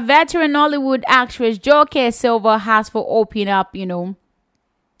Africa, veteran Hollywood actress Joke Silva has for opening up,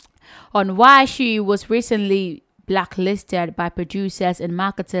 on why she was recently blacklisted by producers and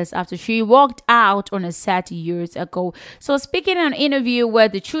marketers after she walked out on a set years ago. So speaking in an interview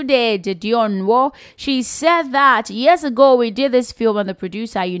with the Chude de Dionwo, she said that years ago we did this film and the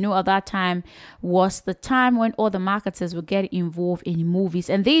producer, at that time was the time when all the marketers were getting involved in movies.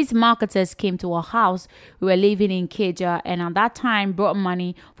 And these marketers came to our house. We were living in Keja, and at that time brought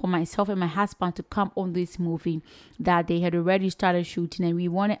money for myself and my husband to come on this movie that they had already started shooting, and we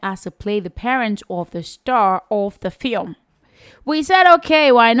wanted us to play the parents of the star of the film. We said,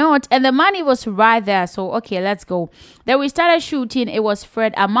 okay, why not? And the money was right there. So, okay, let's go. Then we started shooting. It was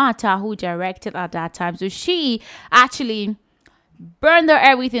Fred Amata who directed at that time. So she actually burned her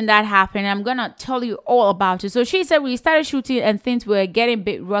everything that happened. I'm gonna tell you all about it. So she said we started shooting and things were getting a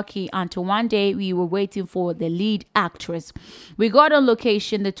bit rocky until one day we were waiting for the lead actress. We got on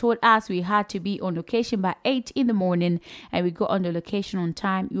location. They told us we had to be on location by 8 in the morning, and we got on the location on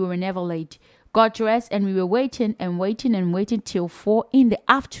time. We were never late. got dressed, and we were waiting till 4 in the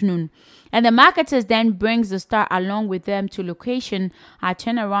afternoon. And the marketers then brings the star along with them to location. I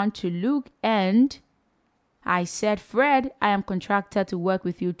turn around to look and I said, Fred, I am contracted to work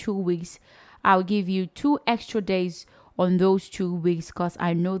with you 2 weeks. I'll give you 2 extra days on those 2 weeks because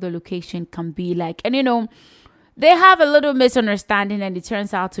I know the location can be like. And they have a little misunderstanding, and it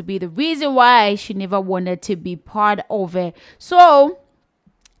turns out to be the reason why she never wanted to be part of it. So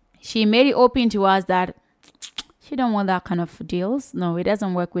she made it open to us that she don't want that kind of deals. No, it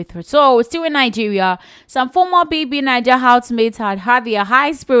doesn't work with her. So still in Nigeria, some former BB Niger housemates had their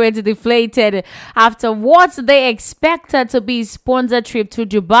high spirits deflated after what they expected to be a sponsored trip to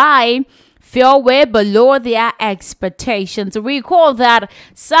Dubai fell way below their expectations. Recall that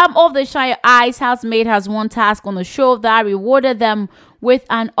some of the Shine Your Eyes housemate has one task on the show that rewarded them with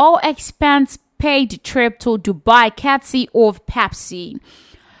an all-expense paid trip to Dubai, courtesy of Pepsi.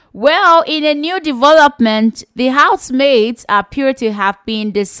 Well, in a new development, the housemates appear to have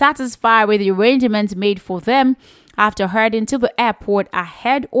been dissatisfied with the arrangements made for them after heading to the airport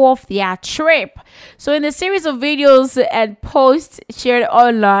ahead of their trip. So in the series of videos and posts shared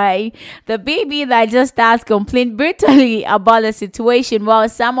online, the baby that just starts complained brutally about the situation, while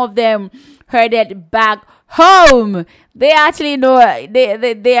some of them headed back home. They actually know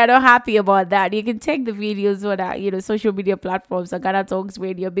they are not happy about that. You can take the videos on social media platforms on Ghana Talks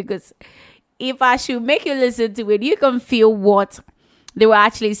Radio, because if I should make you listen to it, you can feel what they were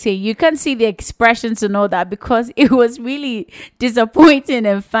actually saying. You can see the expressions and all that, because it was really disappointing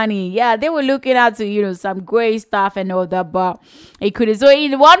and funny. Yeah, they were looking at some great stuff and all that, but it couldn't. So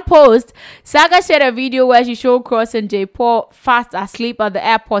in one post, Saga shared a video where she showed Cross and J. Paul fast asleep at the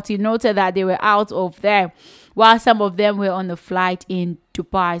airport. He noted that they were out of there while some of them were on the flight in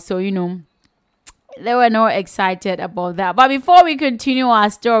Dubai. So they were not excited about that. But before we continue our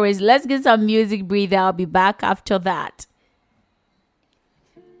stories, let's get some music breather. I'll be back after that.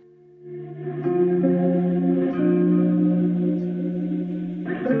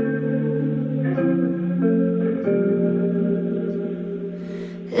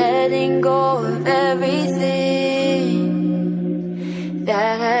 Letting go of everything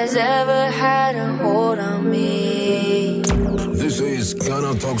that has ever had a hold on me. This is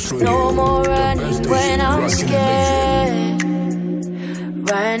Ghana Talks Radio. No more running when I'm scared.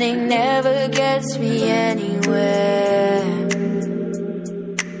 Running never gets me anywhere.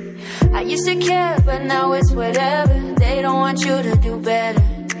 I used to care, but now it's whatever. They don't want you to do better.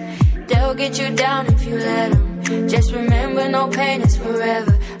 They'll get you down if you let them. Just remember, no pain is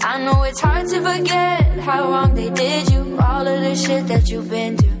forever. I know it's hard to forget how wrong they did you. All of the shit that you've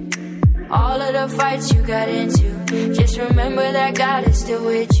been through, all of the fights you got into. Just remember that God is still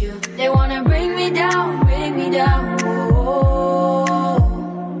with you. They wanna bring me down, whoa.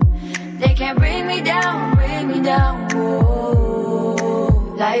 They can't bring me down,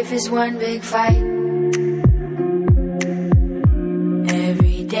 whoa. Life is one big fight,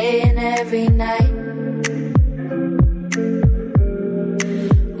 every day and every night.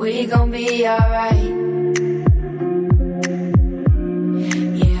 We gon' be alright.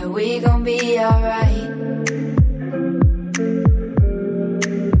 Yeah, we gon' be alright.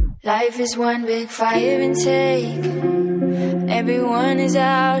 Life is one big fight, give and take. Everyone is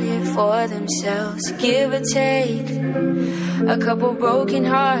out here for themselves, give or take. A couple broken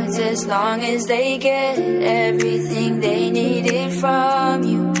hearts, as long as they get everything they needed from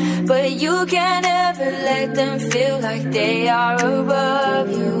you. But you can't ever let them feel like they are above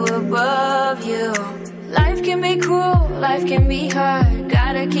you, above you. Life can be cruel, life can be hard.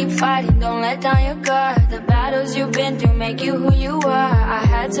 Gotta keep fighting, don't let down your guard. The battles you've been through make you who you are. I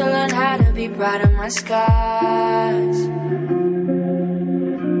had to learn how to be proud of my scars.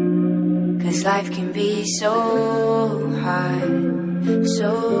 'Cause life can be so hard,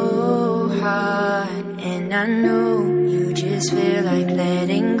 so hard. And I know you just feel like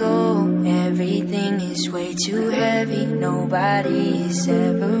letting go. Everything is way too heavy. Nobody is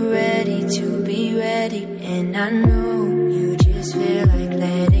ever ready to be ready. And I know you just feel like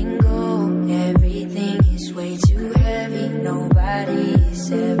letting go. Everything is way too heavy. Nobody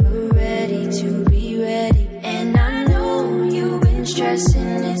is ever ready to be ready. And I know you've been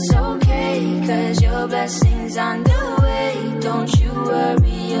stressing, it's okay, 'cause your blessings on the way. Don't you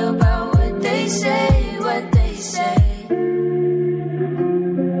worry about what they say, what they say.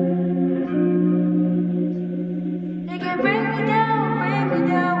 They can bring me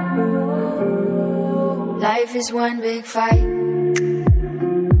down, whoa. Life is one big fight,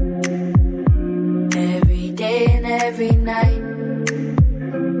 every day and every night.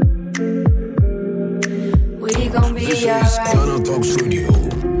 We gon' be This is alright. Ghana Talks Radio,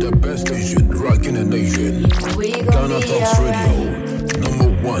 The best station rocking the nation. Ghana Talks Radio,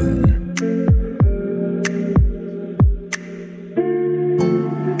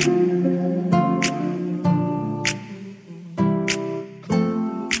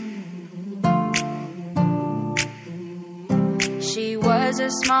 She was a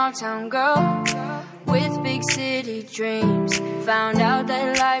small town girl with big city dreams. Found out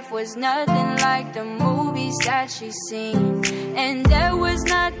that life was nothing like the movies that she's seen. And there was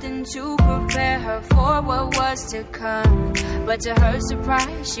nothing to prepare her for what was to come. But to her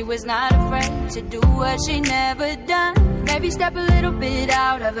surprise, she was not afraid to do what she never done. Maybe step a little bit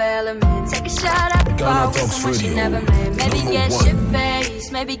out of element. Take a shot at the bar with someone she never met. Maybe get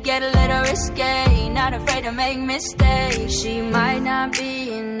shit-faced, maybe get a little risque. Not afraid to make mistakes. She might not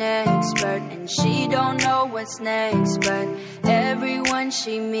be an expert and she don't know what's next, but everyone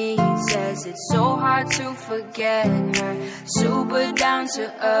she meets says it's so hard to forget her. Super down to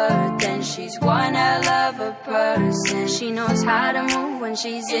earth and she's one hell of a person. She knows how to move when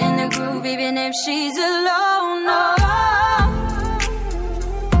she's in the groove, even if she's alone.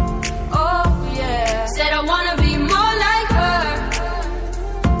 Oh yeah. Said I wanna be more like her.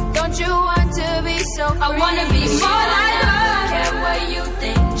 Don't you want to be so free? I wanna be more like her. Don't care what you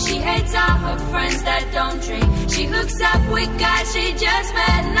think. She hates all her friends that don't drink. She hooks up with guys she just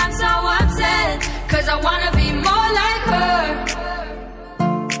met, and I'm so upset, cause I wanna be more like her.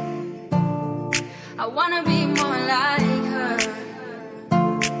 I wanna be more like her.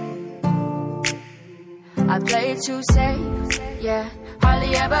 I play it too safe, yeah,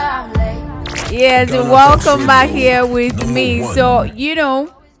 hardly ever out late. Yes, welcome back here with me. So, you know,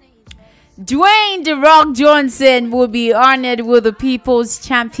 Dwayne "The Rock" Johnson will be honored with the People's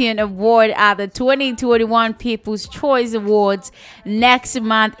Champion Award at the 2021 People's Choice Awards next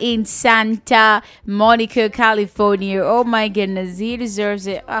month in Santa Monica, California. Oh my goodness, he deserves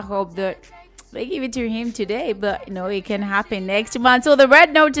it. I hope that they give it to him today, but you know, it can happen next month. So the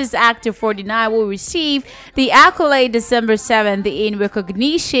Red Notice actor 49 will receive the accolade December 7th in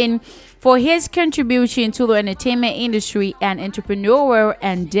recognition for his contribution to the entertainment industry and entrepreneurial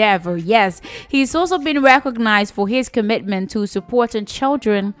endeavor. Yes, he's also been recognized for his commitment to supporting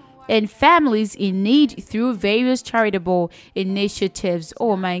children and families in need through various charitable initiatives.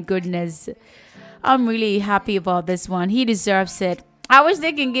 Oh my goodness, I'm really happy about this one. He deserves it. I wish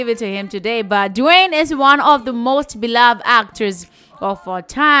they can give it to him today, but Dwayne is one of the most beloved actors of our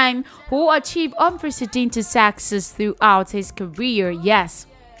time who achieved unprecedented success throughout his career. Yes.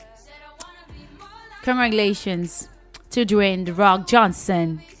 Congratulations to Dwayne "The Rock"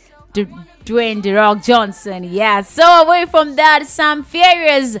 Johnson. Dwayne "The Rock" Johnson. Yeah. So away from that, Sam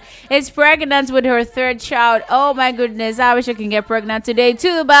Fierce is pregnant with her third child. Oh my goodness. I wish I can get pregnant today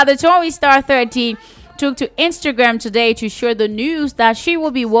too. But the Tory Star 30 took to Instagram today to share the news that she will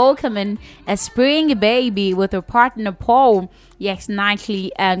be welcoming a spring baby with her partner Paul. Yes,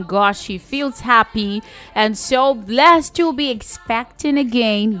 Knightley, and gosh, she feels happy and so blessed to be expecting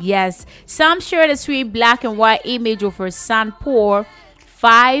again. Yes, Sam shared a sweet black and white image of her son Paul,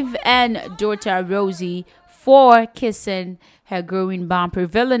 5, and daughter Rosie, 4, kissing her growing bump,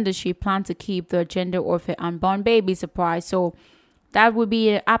 revealing that she planned to keep the gender of her unborn baby surprise. So that would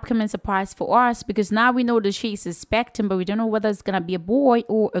be an upcoming surprise for us, because now we know that she's expecting, but we don't know whether it's going to be a boy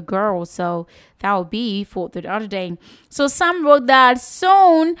or a girl. So that will be for the other day. So Sam wrote that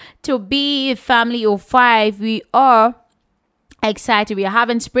soon to be a family of 5. We are excited. We are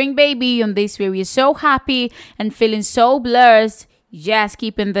having spring baby on this way. We are so happy and feeling so blessed. Just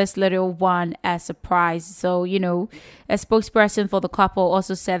keeping this little one as a surprise. So, you know, a spokesperson for the couple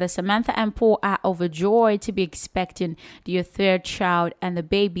also said that Samantha and Paul are overjoyed to be expecting their third child and the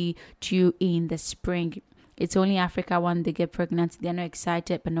baby due in the spring. It's only Africa when they get pregnant. They're not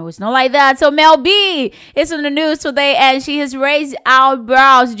excited, but no, it's not like that. So Mel B is on the news today, and she has raised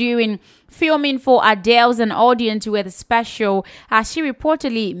eyebrows during filming for Adele's An Audience with a Special, as she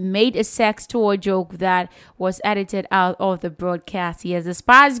reportedly made a sex toy joke that was edited out of the broadcast. Yes, the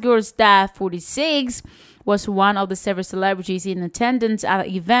Spice Girls star 46 was one of the several celebrities in attendance at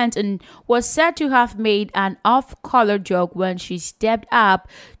the event and was said to have made an off-color joke when she stepped up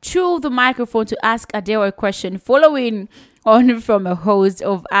to the microphone to ask Adele a question following on from a host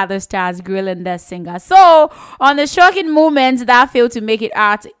of other stars grilling the singer. So, on the shocking moments that failed to make it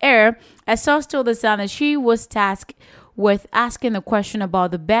out to air, a source told the Sun that she was tasked with asking a question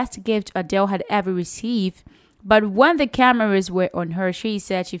about the best gift Adele had ever received. But when the cameras were on her, she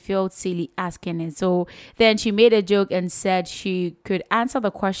said she felt silly asking it. So then she made a joke and said she could answer the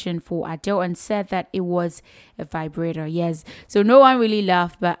question for Adele and said that it was a vibrator. Yes. So no one really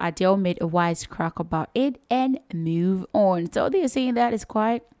laughed, but Adele made a wise crack about it and move on. So they're saying that is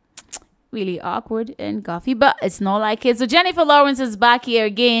quite really awkward and goofy, but it's not like it. So Jennifer Lawrence is back here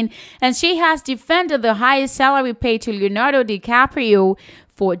again, and she has defended the highest salary paid to Leonardo DiCaprio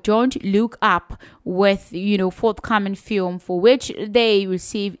for Don't Look Up, with forthcoming film for which they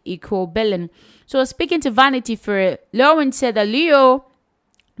receive equal billing. So speaking to Vanity Fair, Lawrence said that Leo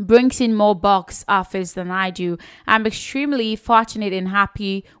brings in more box office than I do. I'm extremely fortunate and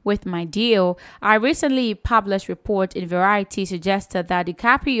happy with my deal. I recently published report in Variety suggested that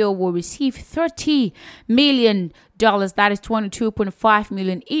DiCaprio will receive $30 million, that is 22.5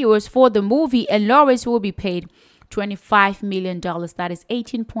 million euros for the movie, and Lawrence will be paid $25 million, that is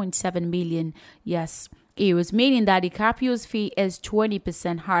 18.7 million, yes, euros, meaning that DiCaprio's fee is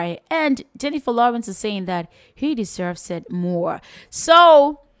 20% higher, and Jennifer Lawrence is saying that he deserves it more.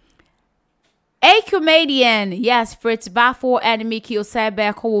 So a comedian, yes, Fritz Baffo and Miki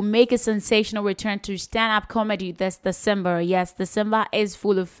Osebeko will make a sensational return to stand-up comedy this December. Yes, December is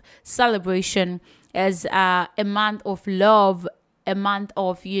full of celebration, as a month of love, a month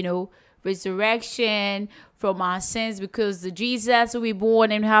of, resurrection from our sins, because Jesus will be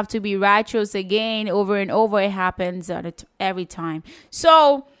born and have to be righteous again over and over. It happens every time.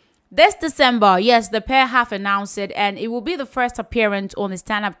 So this December, yes, the pair have announced it, and it will be the first appearance on the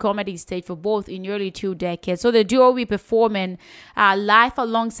stand-up comedy stage for both in nearly 2 decades. So the duo will be performing live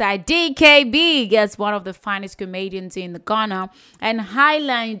alongside DKB, yes, one of the finest comedians in Ghana, and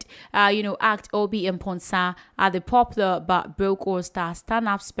Highland, act Obi Mponsa at the popular but broke all-star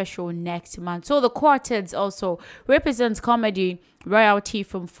stand-up special next month. So the quartets also represents comedy royalty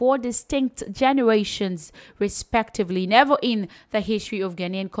from 4 distinct generations respectively. Never in the history of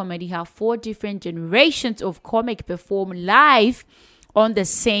Ghanaian comedy have 4 different generations of comic perform live on the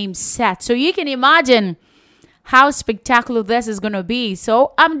same set. So you can imagine how spectacular this is going to be.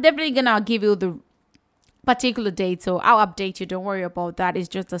 So I'm definitely going to give you the particular date, so I'll update you. Don't worry about that. It's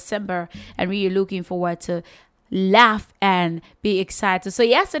just December, and we're looking forward to laugh and be excited. So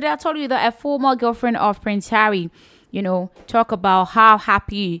yesterday I told you that a former girlfriend of Prince Harry, talk about how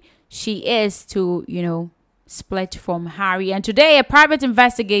happy she is to, split from Harry. And today, a private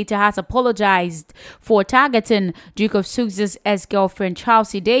investigator has apologized for targeting Duke of Sussex's ex-girlfriend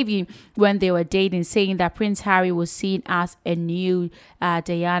Chelsea Davy when they were dating, saying that Prince Harry was seen as a new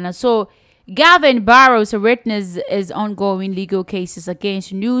Diana. So Gavin Barrows, a witness is ongoing legal cases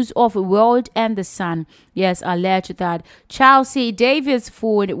against News of the World and The Sun. Yes, alleged that Chelsea Davies'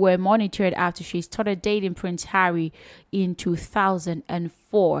 phone were monitored after she started dating Prince Harry in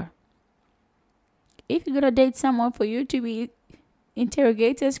 2004. If you're gonna date someone for you to be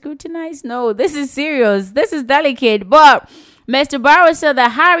interrogated, scrutinized, no, this is serious. This is delicate. But Mr. Barrow said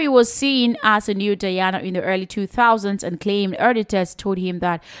that Harry was seen as a new Diana in the early 2000s and claimed editors told him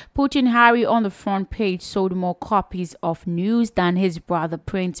that putting Harry on the front page sold more copies of News than his brother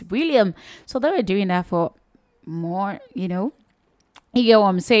Prince William. So they were doing that for more, You get what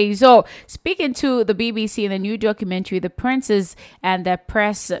I'm saying? So, speaking to the BBC in the new documentary, The Princess and the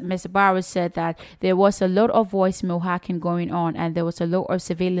Press, Mr. Barrow said that there was a lot of voicemail hacking going on, and there was a lot of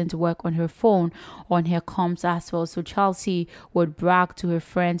surveillance work on her phone, on her comms as well. So, Chelsea would brag to her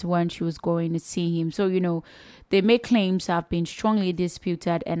friends when she was going to see him. So, they make claims have been strongly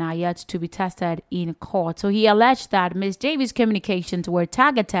disputed and are yet to be tested in court. So he alleged that Ms. Davies' communications were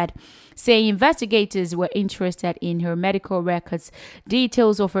targeted, saying investigators were interested in her medical records,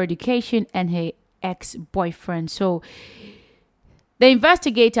 details of her education, and her ex-boyfriend. So the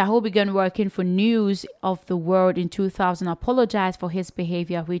investigator, who began working for News of the World in 2000, apologized for his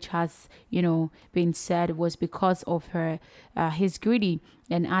behavior, which has, been said was because of his greedy,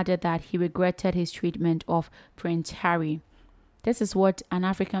 and added that he regretted his treatment of Prince Harry. This is what an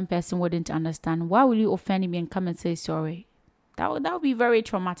African person wouldn't understand. Why will you offend me and come and say sorry? That would be very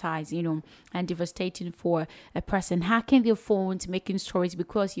traumatized, and devastating for a person. Hacking their phones, making stories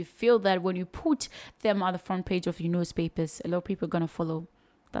because you feel that when you put them on the front page of your newspapers, a lot of people are going to follow.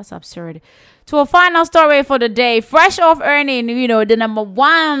 That's absurd. To a final story for the day. Fresh off earning, the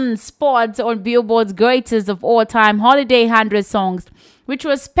 #1 spot on Billboard's greatest of all time holiday 100 songs,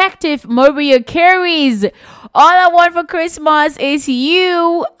 retrospective Mariah Carey's All I Want for Christmas Is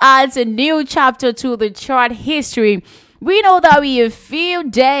You adds a new chapter to the chart history. We know that we're a few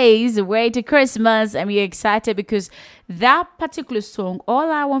days away to Christmas, and we're excited because that particular song,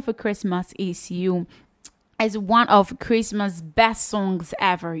 All I Want for Christmas Is You, is one of Christmas' best songs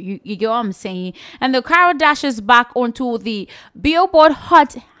ever. You get what I'm saying? And the carol dashes back onto the Billboard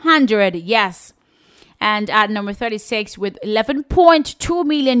Hot 100, yes. And at number 36 with 11.2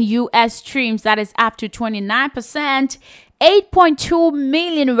 million US streams, that is up to 29%. 8.2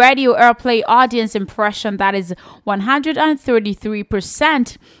 million radio airplay audience impression, that is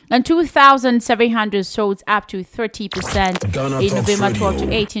 133%, and 2,700 sold up to 30% in November 12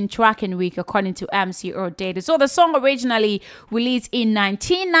 to 18 tracking week, according to MCO data. So the song originally released in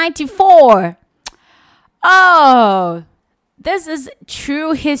 1994. Oh, this is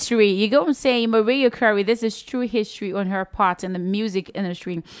true history. You go and say Mariah Carey, this is true history on her part in the music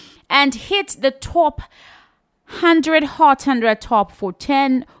industry, and hit the top 100 Hot 100 top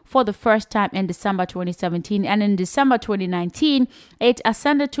 410 for the first time in December 2017, and in December 2019 it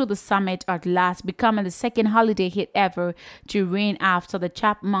ascended to the summit at last, becoming the second holiday hit ever to reign after the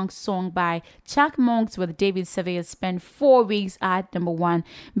Chapmunks song by Chapmunks with David Sevilla spent 4 weeks at number 1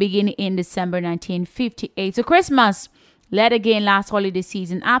 beginning in December 1958. So Christmas led again last holiday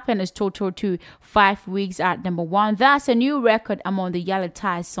season up and is total to 5 weeks at number 1. That's a new record among the Yellow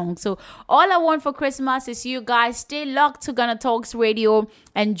Tie songs. So all I want for Christmas is you guys stay locked to Ghana Talks Radio.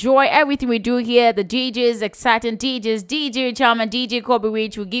 Enjoy everything we do here. The DJs, exciting DJs, DJ Charm and DJ Kobe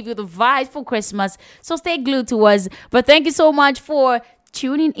Rich will give you the vibes for Christmas. So stay glued to us. But thank you so much for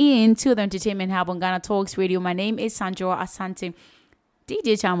tuning in to the Entertainment Hub on Ghana Talks Radio. My name is Sandra Asante.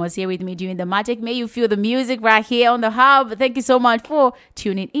 DJ Cham was here with me doing the magic. May you feel the music right here on the hub. Thank you so much for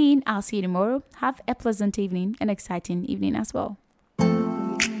tuning in. I'll see you tomorrow. Have a pleasant evening, an exciting evening as well.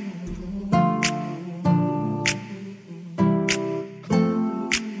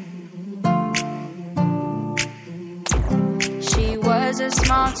 She was a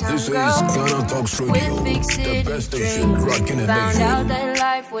small town girl with big city dreams. Found out that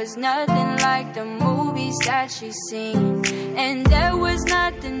life was nothing like the movies that she's seen, and there was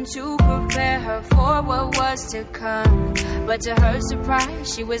nothing to prepare her for what was to come. But to her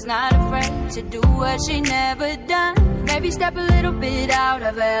surprise, she was not afraid to do what she never done. Maybe step a little bit out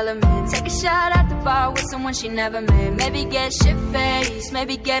of her element, take a shot at the bar with someone she never met. Maybe get shit-faced,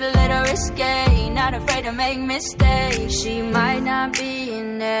 maybe get a little risque, not afraid to make mistakes. She might not be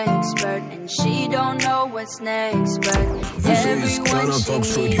an expert and she don't know what's next, but everyone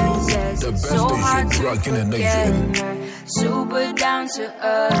she meets says it's so hard to forget her. Super down to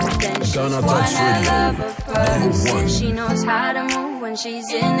earth, and she's one hell of a person. She knows how to move when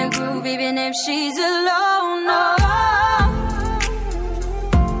she's in the groove, even if she's alone.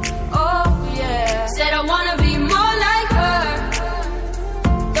 Oh yeah. Said I wanna be more like her.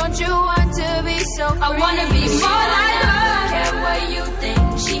 Don't you want to be so free? I wanna be more like her. Don't care what you think.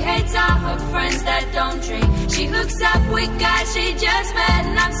 She hates all her friends that don't drink. She hooks up with guys she just met,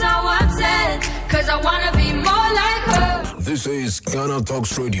 and I'm so upset, cause I wanna be more like her. This is Ghana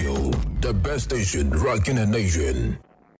Talks Radio, the best station rocking the nation.